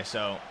 Okay,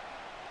 so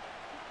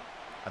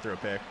I threw a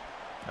pick.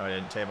 No, I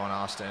didn't. Tavon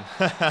Austin.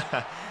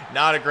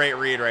 Not a great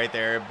read right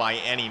there by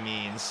any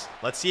means.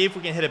 Let's see if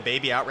we can hit a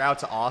baby out route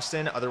to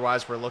Austin.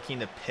 Otherwise, we're looking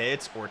to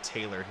Pitts or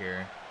Taylor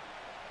here.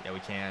 Yeah, we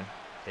can.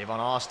 Tavon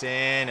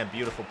Austin, a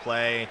beautiful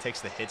play.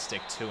 Takes the hit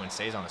stick too and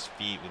stays on his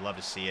feet. We love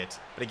to see it.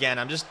 But again,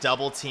 I'm just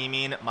double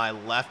teaming my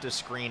left of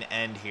screen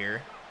end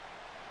here.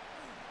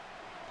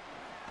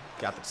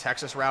 Got the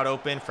Texas route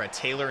open. Fred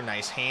Taylor,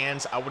 nice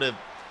hands. I would have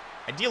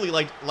ideally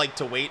liked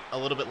to wait a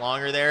little bit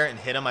longer there and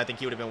hit him. I think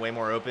he would have been way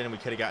more open, and we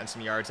could have gotten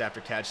some yards after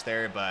catch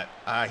there. But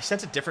he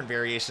sends a different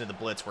variation of the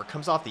blitz where it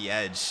comes off the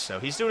edge. So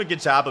he's doing a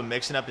good job of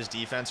mixing up his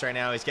defense right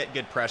now. He's getting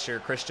good pressure.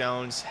 Chris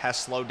Jones has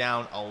slowed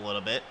down a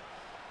little bit.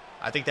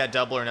 I think that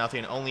double or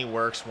nothing only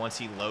works once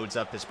he loads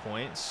up his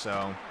points.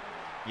 So,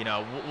 you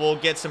know, we'll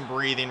get some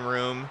breathing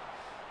room,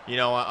 you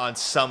know, on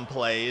some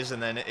plays,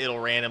 and then it'll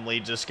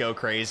randomly just go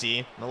crazy.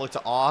 I'm going to look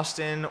to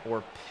Austin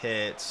or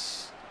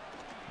Pitts.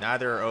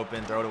 Neither are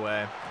open. Throw it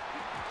away.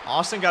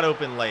 Austin got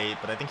open late,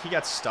 but I think he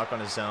got stuck on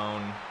his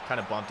zone. Kind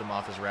of bumped him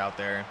off his route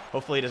there.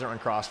 Hopefully he doesn't run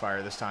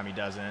crossfire this time. He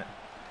doesn't.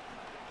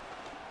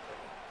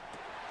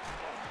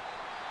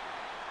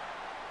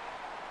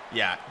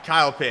 Yeah,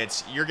 Kyle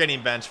Pitts, you're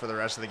getting benched for the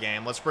rest of the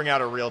game. Let's bring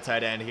out a real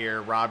tight end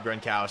here, Rob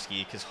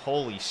Gronkowski, because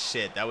holy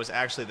shit, that was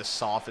actually the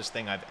softest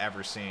thing I've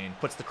ever seen.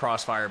 Puts the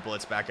crossfire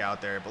blitz back out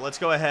there. But let's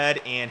go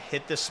ahead and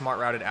hit this smart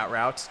routed out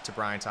route to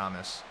Brian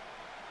Thomas.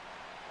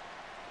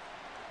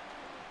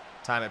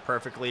 Time it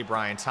perfectly.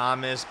 Brian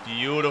Thomas.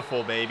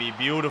 Beautiful, baby.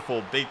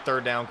 Beautiful. Big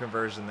 3rd down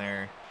conversion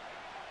there.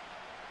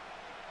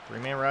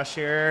 3-man rush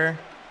here.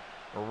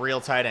 A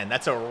real tight end.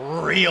 That's a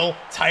real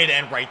tight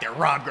end right there.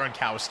 Rob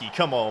Gronkowski.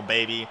 Come on,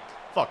 baby.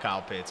 Fuck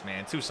Kyle Pitts,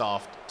 man. Too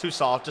soft. Too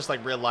soft, just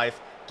like real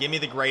life. Give me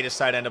the greatest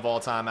tight end of all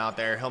time out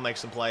there. He'll make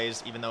some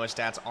plays, even though his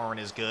stats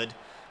aren't as good.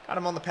 Got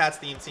him on the Pats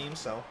theme team,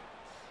 so...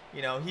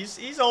 You know,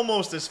 he's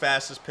almost as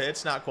fast as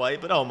Pitts. Not quite,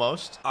 but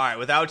almost. All right,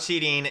 without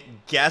cheating,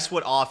 guess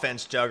what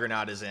offense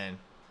Juggernaut is in?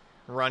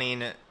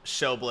 Running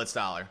show blitz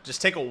dollar.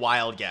 Just take a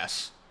wild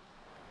guess.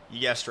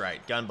 You guessed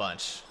right. Gun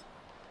bunch.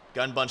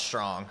 Gun bunch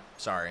strong.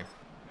 Sorry.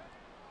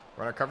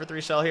 Run our cover 3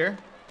 shell here.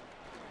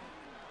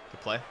 Good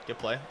play. Good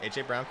play.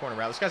 A.J. Brown corner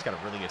route. This guy's got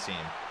a really good team.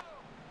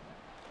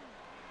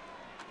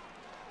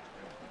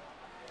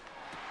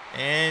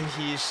 And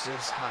he's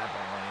just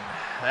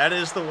highballing. That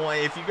is the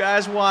way. If you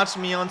guys watch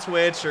me on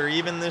Twitch or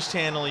even this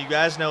channel, you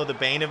guys know the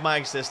bane of my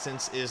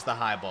existence is the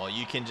highball.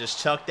 You can just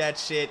chuck that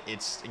shit.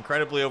 It's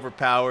incredibly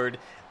overpowered.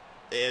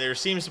 There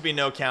seems to be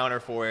no counter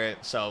for it.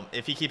 So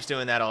if he keeps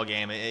doing that all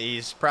game,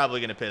 he's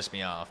probably going to piss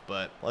me off.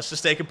 But let's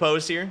just stay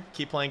composed here.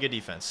 Keep playing good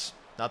defense.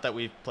 Not that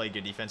we've played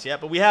good defense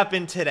yet, but we have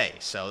been today.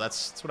 So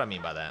that's what I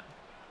mean by that.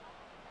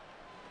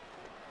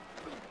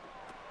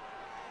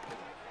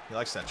 He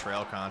likes that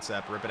trail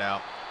concept. Rip it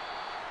out.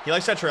 He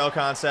likes that trail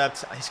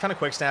concept. He's kind of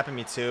quick snapping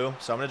me too.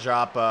 So I'm going to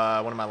drop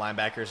one of my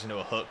linebackers into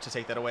a hook to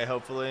take that away,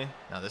 hopefully.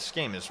 Now, this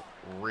game is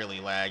really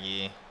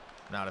laggy.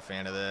 Not a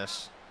fan of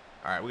this.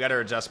 All right, we got our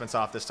adjustments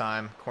off this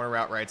time. Corner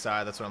route right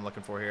side. That's what I'm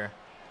looking for here.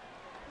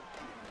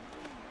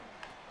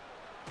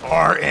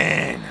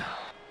 Barton.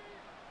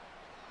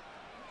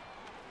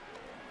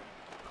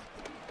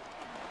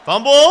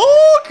 Fumble.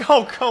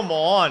 Oh, come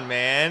on,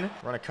 man.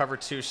 Run a cover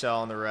 2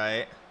 shell on the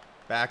right.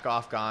 Back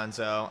off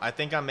Gonzo. I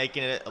think I'm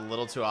making it a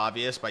little too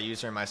obvious by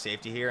using my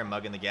safety here and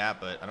mugging the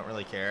gap, but I don't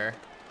really care.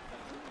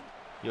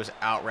 He goes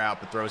out route,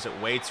 but throws it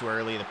way too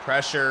early. The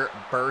pressure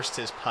burst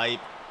his pipe.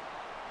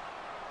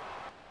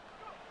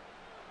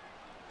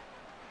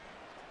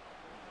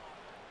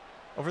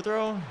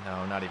 Overthrow?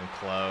 No, not even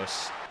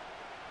close.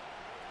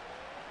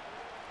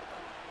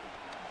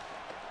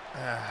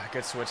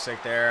 Good switch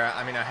stick there.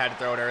 I mean, I had to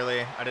throw it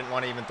early. I didn't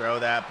want to even throw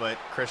that, but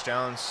Chris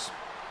Jones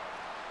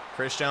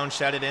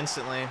shed it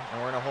instantly,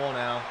 and we're in a hole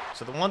now.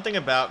 So the one thing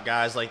about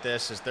guys like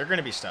this is they're going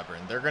to be stubborn.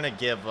 They're going to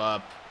give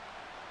up.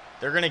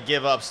 They're going to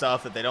give up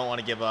stuff that they don't want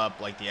to give up,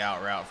 like the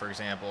out route, for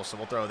example. So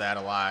we'll throw that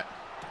a lot.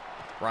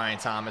 Brian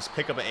Thomas,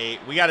 pick up an 8.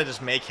 We got to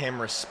just make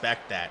him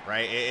respect that,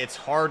 right? It's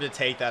hard to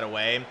take that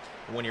away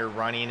when you're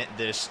running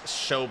this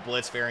show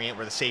blitz variant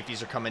where the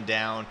safeties are coming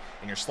down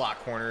and your slot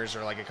corners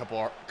are like a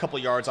couple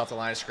yards off the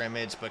line of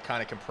scrimmage, but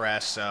kind of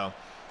compressed. So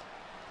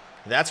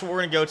that's what we're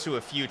going to go to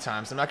a few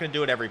times. I'm not going to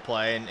do it every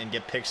play and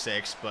get pick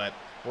 6, but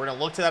we're going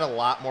to look to that a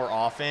lot more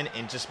often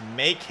and just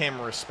make him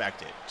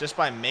respect it. Just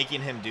by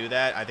making him do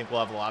that, I think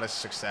we'll have a lot of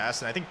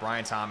success. And I think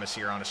Brian Thomas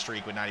here on a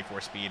streak with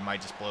 94 speed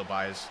might just blow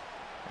by his...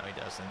 No, he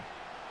doesn't.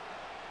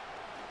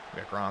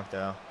 We got Gronk,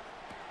 though.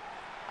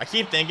 I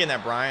keep thinking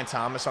that Brian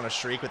Thomas on a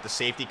streak with the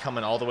safety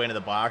coming all the way into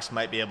the box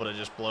might be able to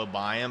just blow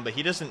by him, but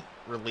he doesn't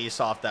release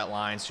off that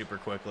line super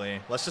quickly.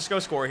 Let's just go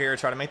score here,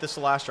 try to make this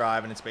the last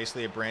drive, and it's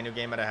basically a brand new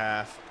game at a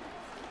half.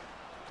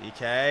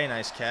 DK,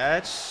 nice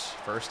catch.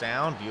 First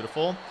down,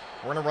 beautiful.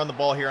 We're going to run the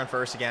ball here on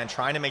first again,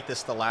 trying to make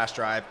this the last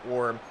drive,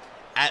 or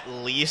at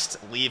least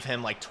leave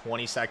him like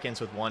 20 seconds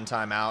with 1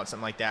 timeout,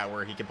 something like that,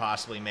 where he could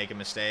possibly make a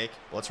mistake.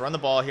 Let's run the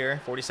ball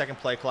here. 40-second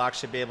play clock.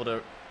 Should be able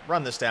to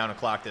run this down and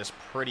clock this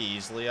pretty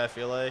easily, I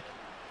feel like.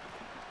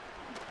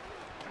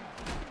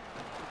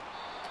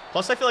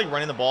 Plus, I feel like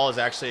running the ball is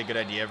actually a good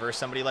idea versus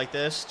somebody like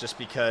this, just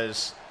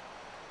because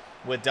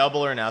with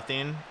double or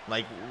nothing,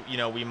 like, you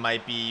know, we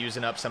might be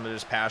using up some of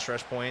his pass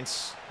rush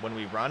points when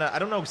we run. I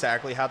don't know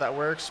exactly how that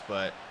works,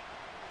 but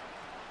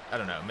I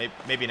don't know.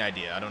 Maybe an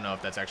idea. I don't know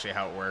if that's actually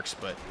how it works,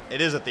 but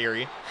it is a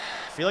theory.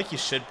 I feel like he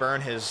should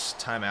burn his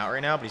timeout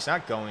right now, but he's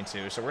not going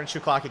to. So we're going to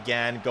shoot clock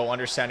again, go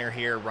under center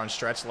here, run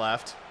stretch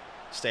left.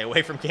 Stay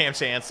away from Cam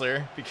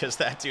Chancellor because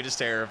that dude is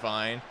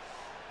terrifying.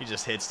 He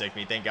just hit stick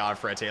me. Thank God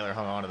Fred Taylor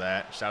hung on to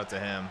that. Shout out to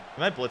him. He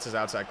might blitz his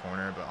outside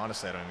corner, but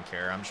honestly, I don't even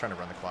care. I'm just trying to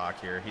run the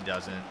clock here. He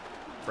doesn't.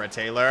 Fred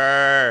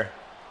Taylor.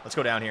 Let's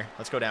go down here.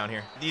 Let's go down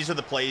here. These are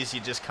the plays you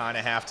just kind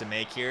of have to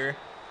make here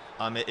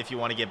if you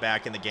want to get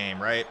back in the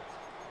game, right?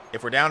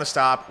 If we're down a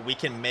stop, we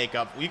can make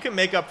up. We can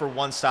make up for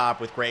 1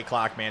 stop with great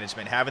clock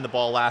management. Having the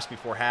ball last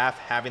before half,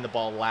 having the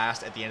ball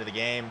last at the end of the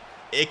game.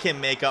 It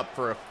can make up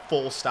for a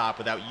full stop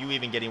without you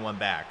even getting one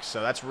back.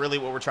 So that's really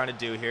what we're trying to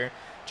do here.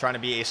 Trying to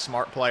be a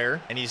smart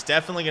player. And he's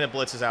definitely going to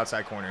blitz his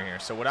outside corner here.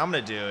 So what I'm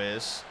going to do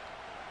is,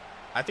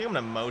 I think I'm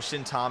going to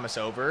motion Thomas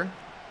over.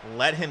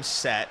 Let him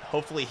set.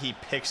 Hopefully he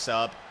picks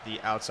up the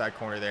outside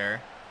corner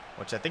there,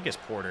 which I think is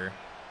Porter.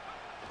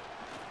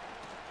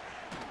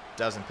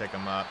 Doesn't pick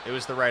him up. It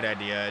was the right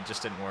idea. It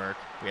just didn't work.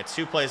 We had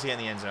 2 plays to get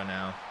in the end zone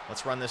now.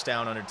 Let's run this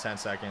down under 10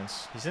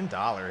 seconds. He's in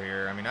dollar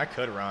here. I mean, I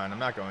could run. I'm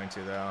not going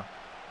to, though.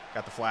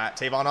 Got the flat.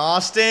 Tavon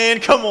Austin.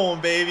 Come on,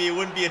 baby. It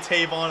wouldn't be a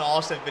Tavon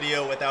Austin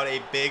video without a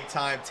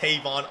big-time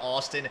Tavon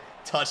Austin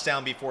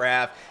touchdown before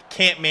half.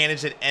 Can't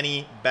manage it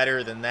any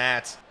better than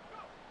that.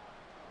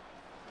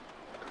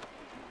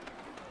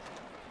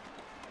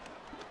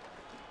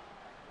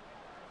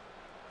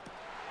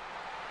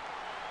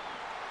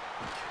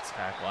 Good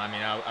tackle. I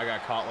mean, I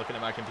got caught looking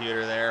at my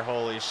computer there.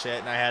 Holy shit.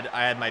 And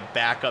I had my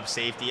backup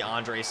safety,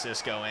 Andre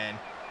Sisco, in.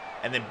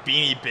 And then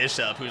Beanie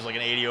Bishop, who's like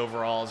an 80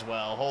 overall as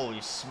well. Holy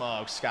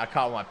smokes. Got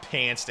caught with my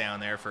pants down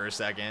there for a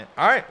second.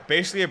 All right,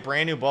 basically a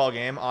brand new ball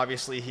game.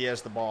 Obviously, he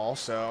has the ball,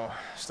 so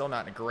still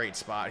not in a great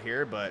spot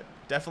here, but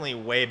definitely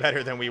way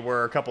better than we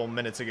were a couple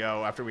minutes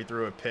ago after we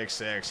threw a pick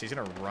 6. He's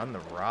going to run the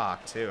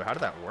rock, too. How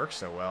did that work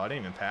so well? I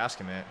didn't even pass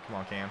commit. Come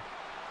on, Cam.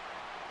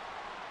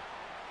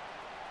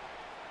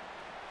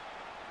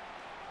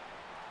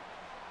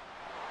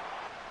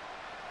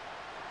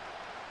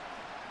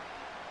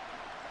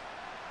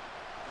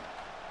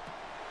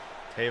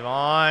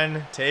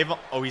 Tavon.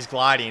 Oh, he's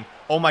gliding.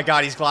 Oh, my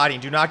God, he's gliding.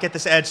 Do not get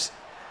this edge.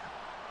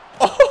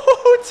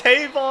 Oh,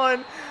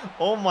 Tavon.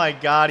 Oh, my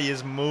God, he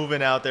is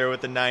moving out there with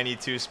the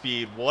 92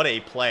 speed. What a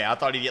play. I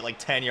thought he'd get like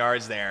 10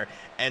 yards there.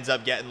 Ends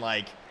up getting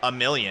like a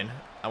million.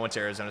 I went to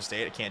Arizona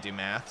State. I can't do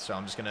math, so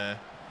I'm just going to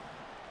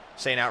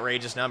say an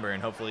outrageous number,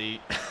 and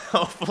hopefully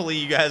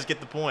you guys get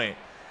the point.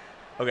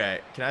 Okay,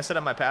 can I set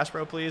up my pass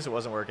pro, please? It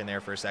wasn't working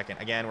there for a second.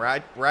 Again, we're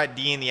at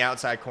D in the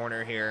outside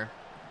corner here.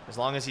 As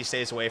long as he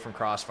stays away from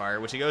crossfire,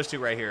 which he goes to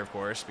right here, of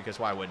course, because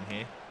why wouldn't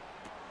he?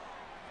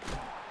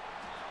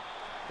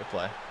 Good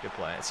play. Good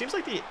play. It seems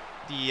like the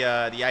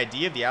the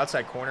idea of the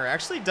outside corner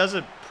actually does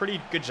a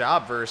pretty good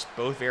job versus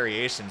both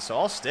variations, so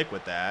I'll stick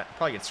with that.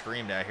 Probably get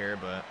screamed at here,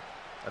 but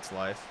that's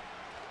life.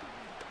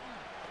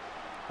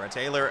 Brett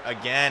Taylor,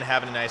 again,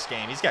 having a nice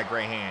game. He's got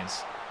great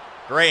hands.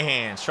 Great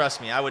hands. Trust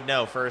me, I would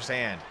know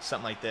firsthand.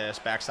 Something like this.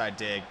 Backside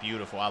dig.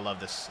 Beautiful. I love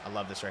this. I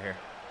love this right here.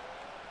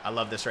 I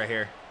love this right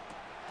here.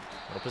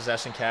 Little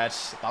possession catch.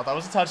 Thought that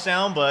was a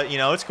touchdown, but, you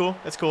know, it's cool.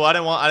 It's cool. I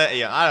didn't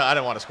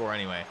want to score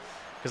anyway.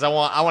 Because I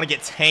want to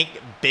get Tank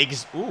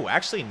Biggs. Ooh,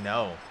 actually,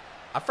 no.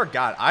 I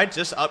forgot. I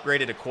just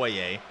upgraded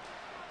Okoye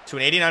to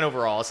an 89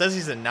 overall. It says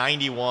he's a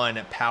 91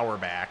 power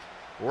back.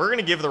 We're going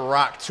to give the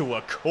rock to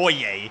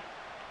Okoye,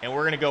 and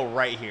we're going to go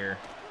right here.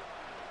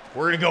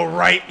 We're going to go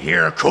right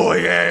here,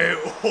 Okoye.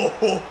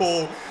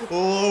 Oh,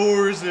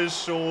 lowers his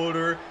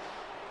shoulder.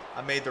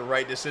 I made the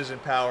right decision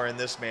powering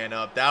this man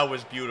up. That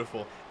was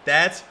beautiful.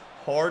 That's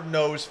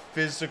hard-nosed,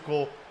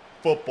 physical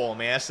football,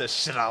 man. That's the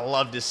shit I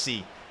love to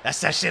see. That's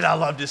that shit I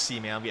love to see,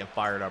 man. I'm getting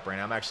fired up right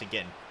now. I'm actually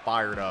getting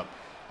fired up.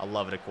 I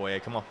love it,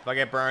 Okoye. Come on. If I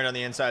get burned on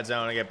the inside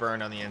zone, I get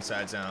burned on the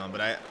inside zone.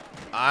 But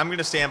I'm going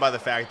to stand by the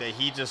fact that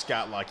he just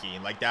got lucky.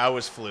 Like, that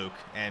was fluke.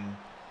 And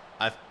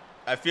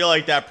I feel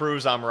like that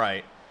proves I'm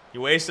right. He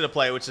wasted a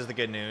play, which is the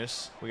good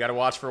news. We got to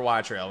watch for a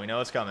Y trail. We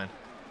know it's coming.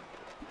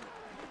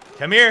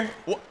 Come here.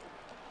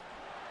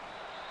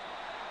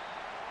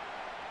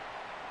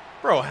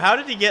 Bro, how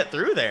did he get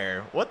through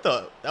there? What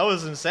the? That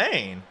was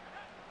insane.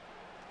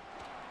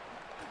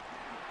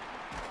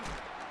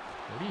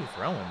 What are you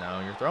throwing,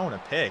 though? You're throwing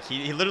a pick.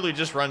 He literally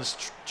just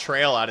runs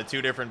trail out of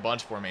two different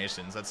bunch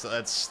formations.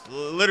 That's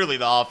literally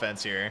the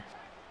offense here.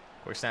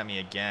 Quick snap me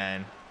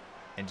again.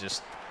 And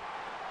just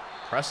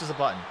presses a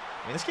button.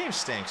 I mean, this game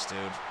stinks, dude.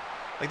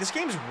 Like, this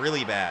game's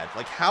really bad.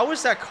 Like, how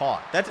is that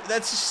caught? That's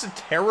just a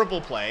terrible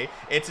play.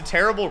 It's a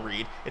terrible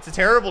read. It's a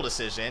terrible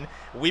decision.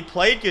 We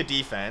played good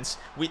defense.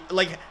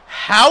 Like,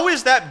 how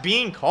is that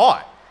being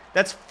caught?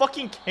 That's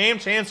fucking Cam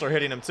Chancellor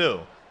hitting him, too.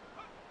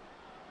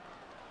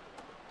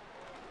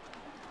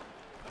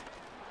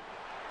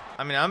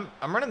 I mean,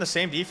 I'm running the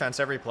same defense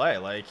every play.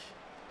 Like,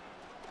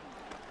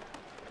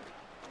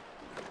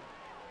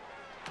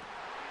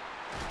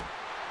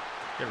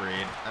 good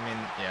read. I mean,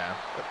 yeah,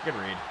 good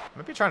read. I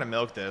might be trying to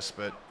milk this,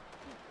 but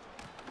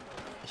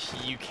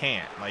you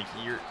can't. Like,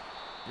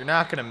 you're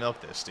not gonna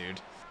milk this, dude.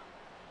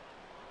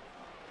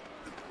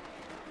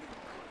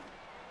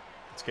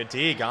 It's good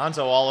D.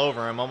 Gonzo all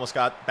over him. Almost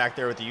got back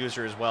there with the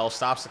user as well.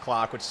 Stops the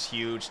clock, which is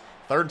huge.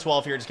 3rd and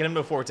 12 here. Just get him to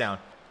a 4th down.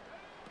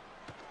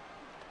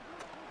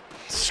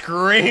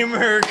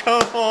 Screamer,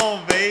 come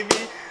on, baby.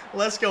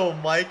 Let's go,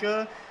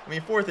 Micah. I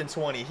mean, 4th and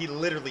 20. He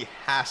literally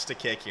has to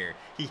kick here.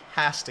 He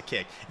has to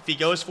kick. If he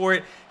goes for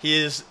it, he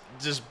is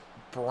just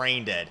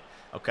brain dead.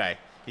 Okay.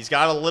 He's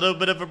got a little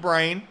bit of a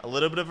brain. A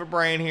little bit of a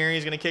brain here.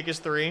 He's going to kick his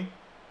 3.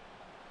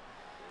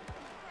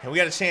 And we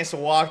got a chance to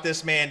walk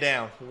this man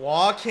down.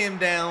 Walk him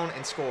down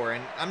and score.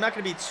 And I'm not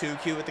going to be too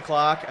cute with the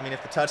clock. I mean,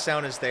 if the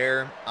touchdown is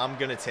there, I'm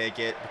going to take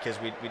it because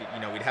we'd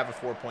have a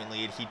 4-point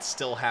lead. He'd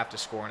still have to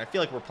score. And I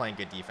feel like we're playing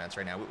good defense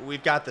right now.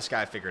 We've got this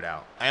guy figured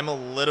out. I am a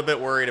little bit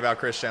worried about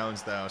Chris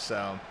Jones, though.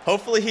 So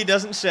hopefully he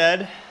doesn't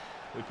shed.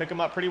 We pick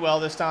him up pretty well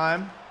this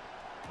time.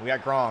 We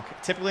got Gronk.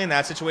 Typically in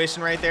that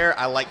situation right there,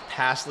 I like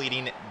pass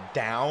leading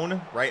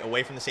down, right,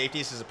 away from the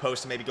safeties as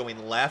opposed to maybe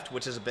going left,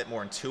 which is a bit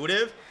more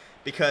intuitive.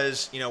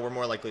 Because, you know, we're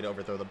more likely to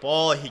overthrow the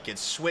ball. He could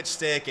switch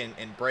stick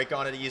and break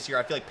on it easier.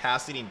 I feel like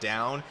pass leading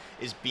down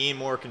is being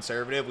more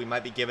conservative. We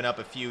might be giving up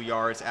a few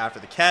yards after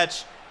the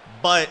catch,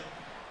 but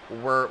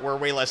we're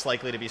way less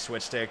likely to be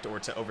switch sticked or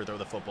to overthrow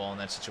the football in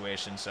that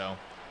situation. So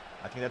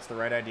I think that's the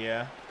right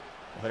idea.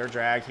 We'll hit our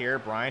drag here.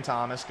 Brian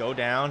Thomas, go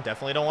down.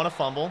 Definitely don't want to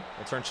fumble.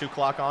 We'll turn 2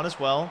 clock on as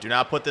well. Do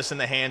not put this in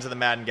the hands of the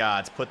Madden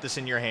gods. Put this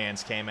in your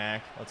hands,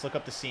 K-Mac. Let's look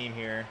up the seam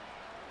here.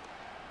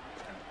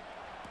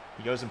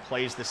 He goes and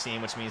plays the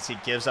seam, which means he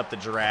gives up the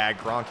drag.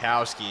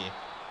 Gronkowski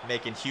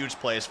making huge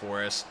plays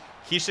for us.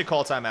 He should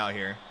call timeout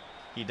here.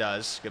 He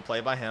does. Good play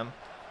by him.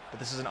 But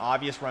this is an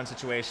obvious run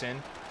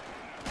situation.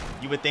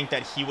 You would think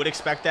that he would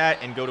expect that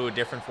and go to a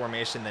different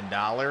formation than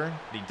Dollar,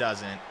 but he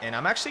doesn't. And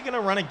I'm actually going to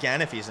run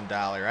again if he's in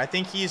Dollar. I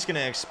think he's going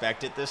to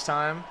expect it this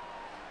time.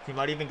 He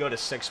might even go to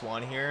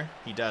 6-1 here.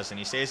 He doesn't.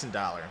 He stays in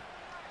Dollar.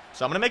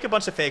 So I'm going to make a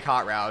bunch of fake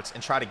hot routes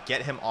and try to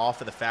get him off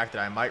of the fact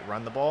that I might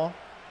run the ball.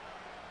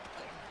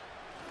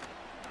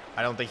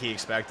 I don't think he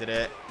expected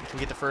it. Can we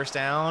get the 1st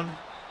down?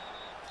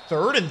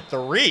 3rd and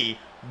 3?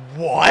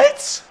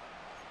 What?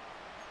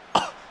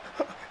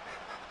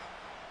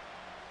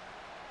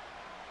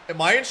 Am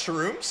I in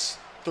shrooms?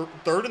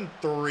 3rd and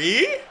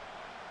 3?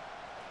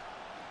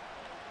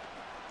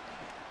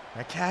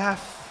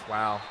 Metcalf.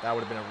 Wow, that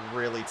would have been a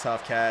really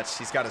tough catch.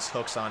 He's got his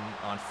hooks on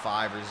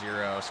 5 or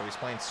 0, so he's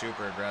playing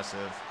super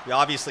aggressive. We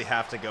obviously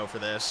have to go for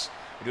this.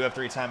 We do have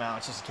 3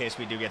 timeouts just in case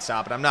we do get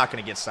stopped, but I'm not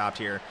going to get stopped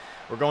here.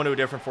 We're going to a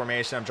different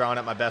formation. I'm drawing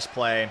up my best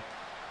play.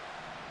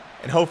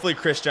 And hopefully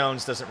Chris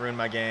Jones doesn't ruin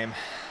my game.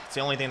 It's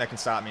the only thing that can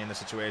stop me in this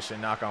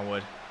situation. Knock on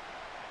wood.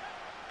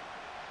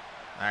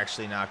 I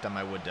actually knocked on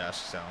my wood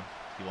desk, so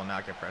he will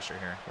not get pressure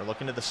here. We're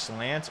looking to the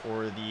slant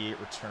or the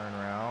return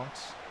route.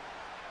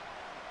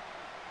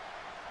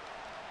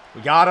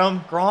 We got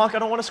him. Gronk, I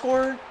don't want to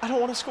score. I don't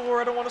want to score.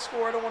 I don't want to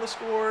score. I don't want to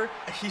score.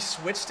 He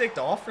switch-sticked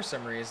off for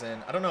some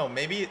reason. I don't know.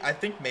 I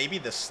think maybe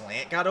the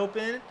slant got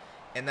open,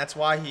 and that's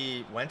why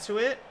he went to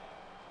it.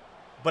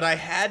 But I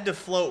had to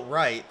float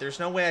right. There's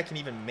no way I can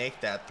even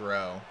make that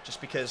throw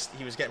just because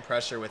he was getting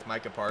pressure with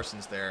Micah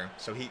Parsons there.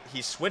 So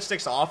he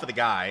switch-sticks off of the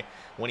guy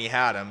when he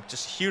had him.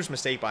 Just a huge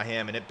mistake by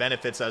him, and it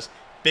benefits us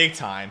big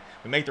time.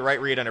 We make the right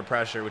read under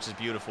pressure, which is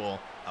beautiful.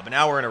 But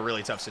now we're in a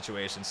really tough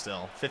situation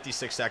still.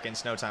 56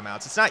 seconds, no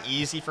timeouts. It's not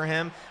easy for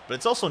him, but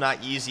it's also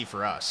not easy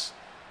for us.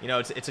 You know,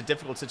 it's a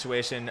difficult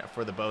situation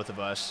for the both of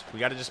us. We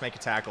got to just make a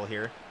tackle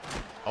here.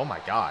 Oh, my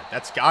God.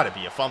 That's got to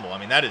be a fumble. I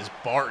mean, that is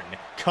Barton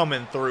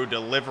coming through,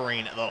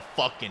 delivering the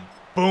fucking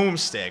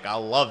boomstick. I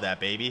love that,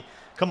 baby.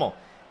 Come on.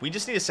 We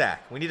just need a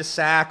sack. We need a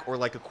sack or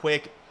like a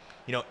quick,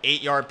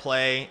 8-yard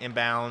play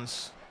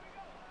inbounds.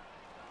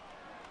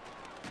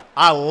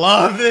 I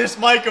love this.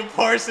 Micah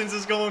Parsons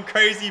is going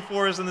crazy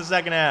for us in the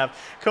second half.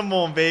 Come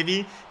on,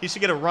 baby. He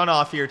should get a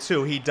runoff here,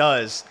 too. He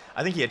does.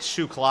 I think he had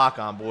shoe clock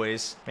on,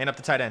 boys. Man up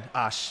the tight end.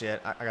 Ah, shit.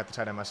 I got the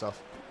tight end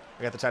myself.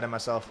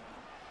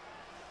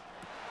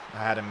 I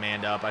had him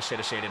manned up. I should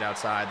have shaded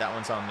outside. That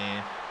one's on me.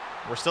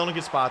 We're still in a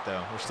good spot,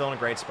 though. We're still in a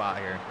great spot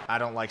here. I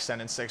don't like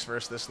sending 6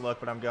 versus this look,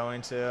 but I'm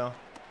going to.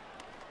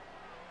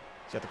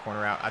 He's got the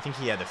corner out. I think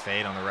he had the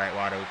fade on the right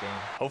wide open.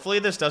 Hopefully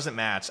this doesn't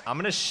match. I'm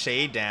going to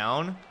shade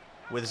down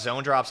with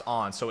zone drops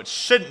on, so it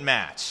shouldn't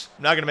match.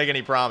 I'm not going to make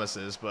any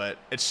promises, but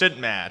it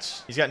shouldn't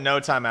match. He's got no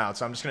timeout,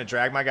 so I'm just going to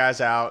drag my guys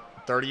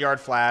out. 30-yard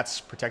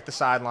flats, protect the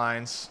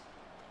sidelines.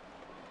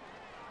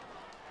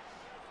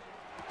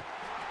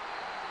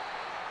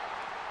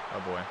 Oh,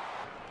 boy.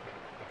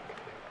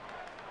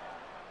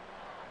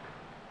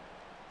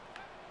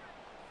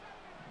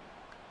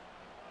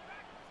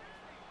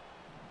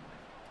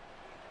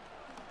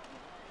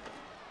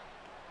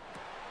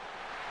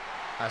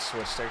 I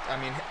switched.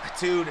 I mean,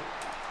 dude,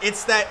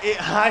 it's that.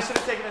 I should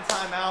have taken a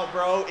timeout,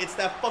 bro. It's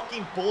that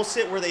fucking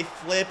bullshit where they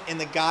flip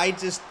and the guy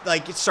just,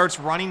 like, it starts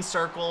running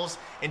circles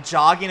and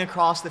jogging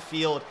across the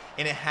field,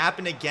 and it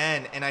happened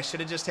again, and I should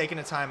have just taken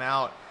a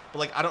timeout. But,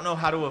 like, I don't know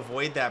how to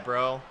avoid that,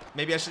 bro.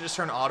 Maybe I should just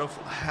turn auto.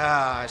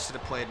 I should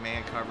have played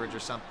man coverage or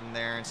something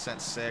there and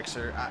sent 6.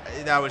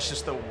 That was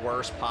just the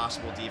worst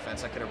possible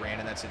defense I could have ran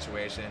in that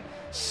situation.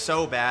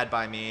 So bad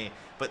by me.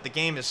 But the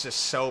game is just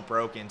so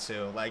broken,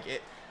 too. Like,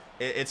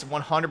 it's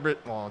 100%,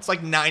 well, it's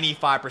like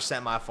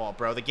 95% my fault,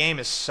 bro. The game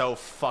is so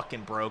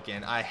fucking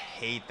broken. I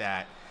hate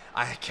that.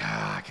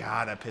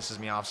 God, that pisses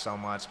me off so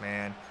much,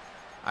 man.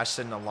 I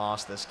shouldn't have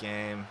lost this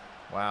game.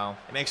 Wow.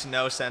 It makes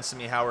no sense to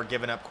me how we're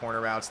giving up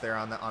corner routes there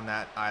on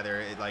that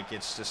either.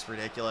 It's just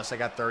ridiculous. I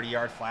got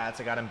 30-yard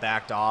flats. I got him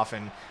backed off,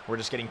 and we're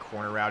just getting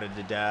corner routed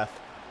to death.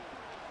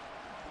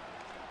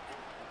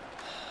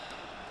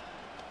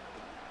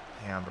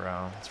 Damn,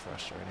 bro. That's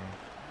frustrating.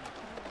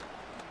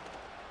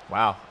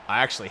 Wow,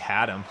 I actually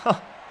had him.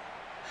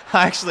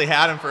 I actually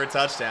had him for a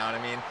touchdown.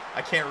 I mean,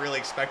 I can't really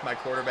expect my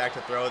quarterback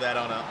to throw that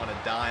on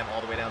a dime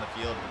all the way down the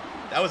field.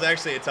 That was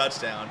actually a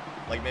touchdown.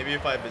 Like, maybe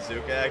if I had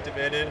bazooka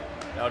activated,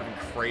 that would have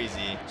been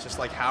crazy. It's just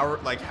like how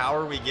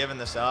are we giving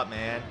this up,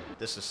 man?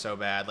 This is so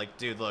bad. Like,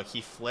 dude, look,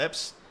 he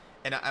flips,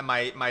 and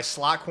my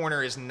slot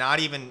corner is not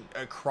even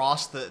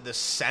across the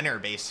center,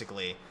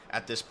 basically,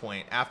 at this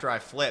point, after I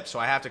flip. So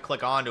I have to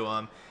click onto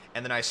him,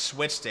 and then I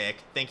switch stick,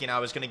 thinking I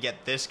was going to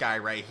get this guy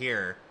right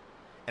here.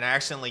 And I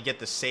accidentally get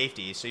the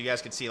safety. So you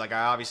guys can see, like,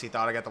 I obviously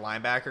thought I got the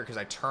linebacker because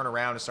I turn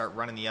around and start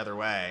running the other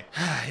way.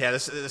 Yeah,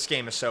 this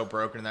game is so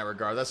broken in that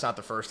regard. That's not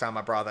the first time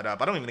I brought that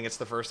up. I don't even think it's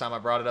the first time I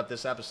brought it up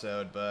this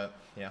episode. But,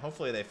 yeah,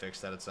 hopefully they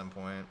fix that at some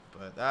point.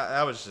 But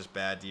that was just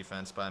bad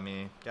defense by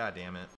me. God damn it.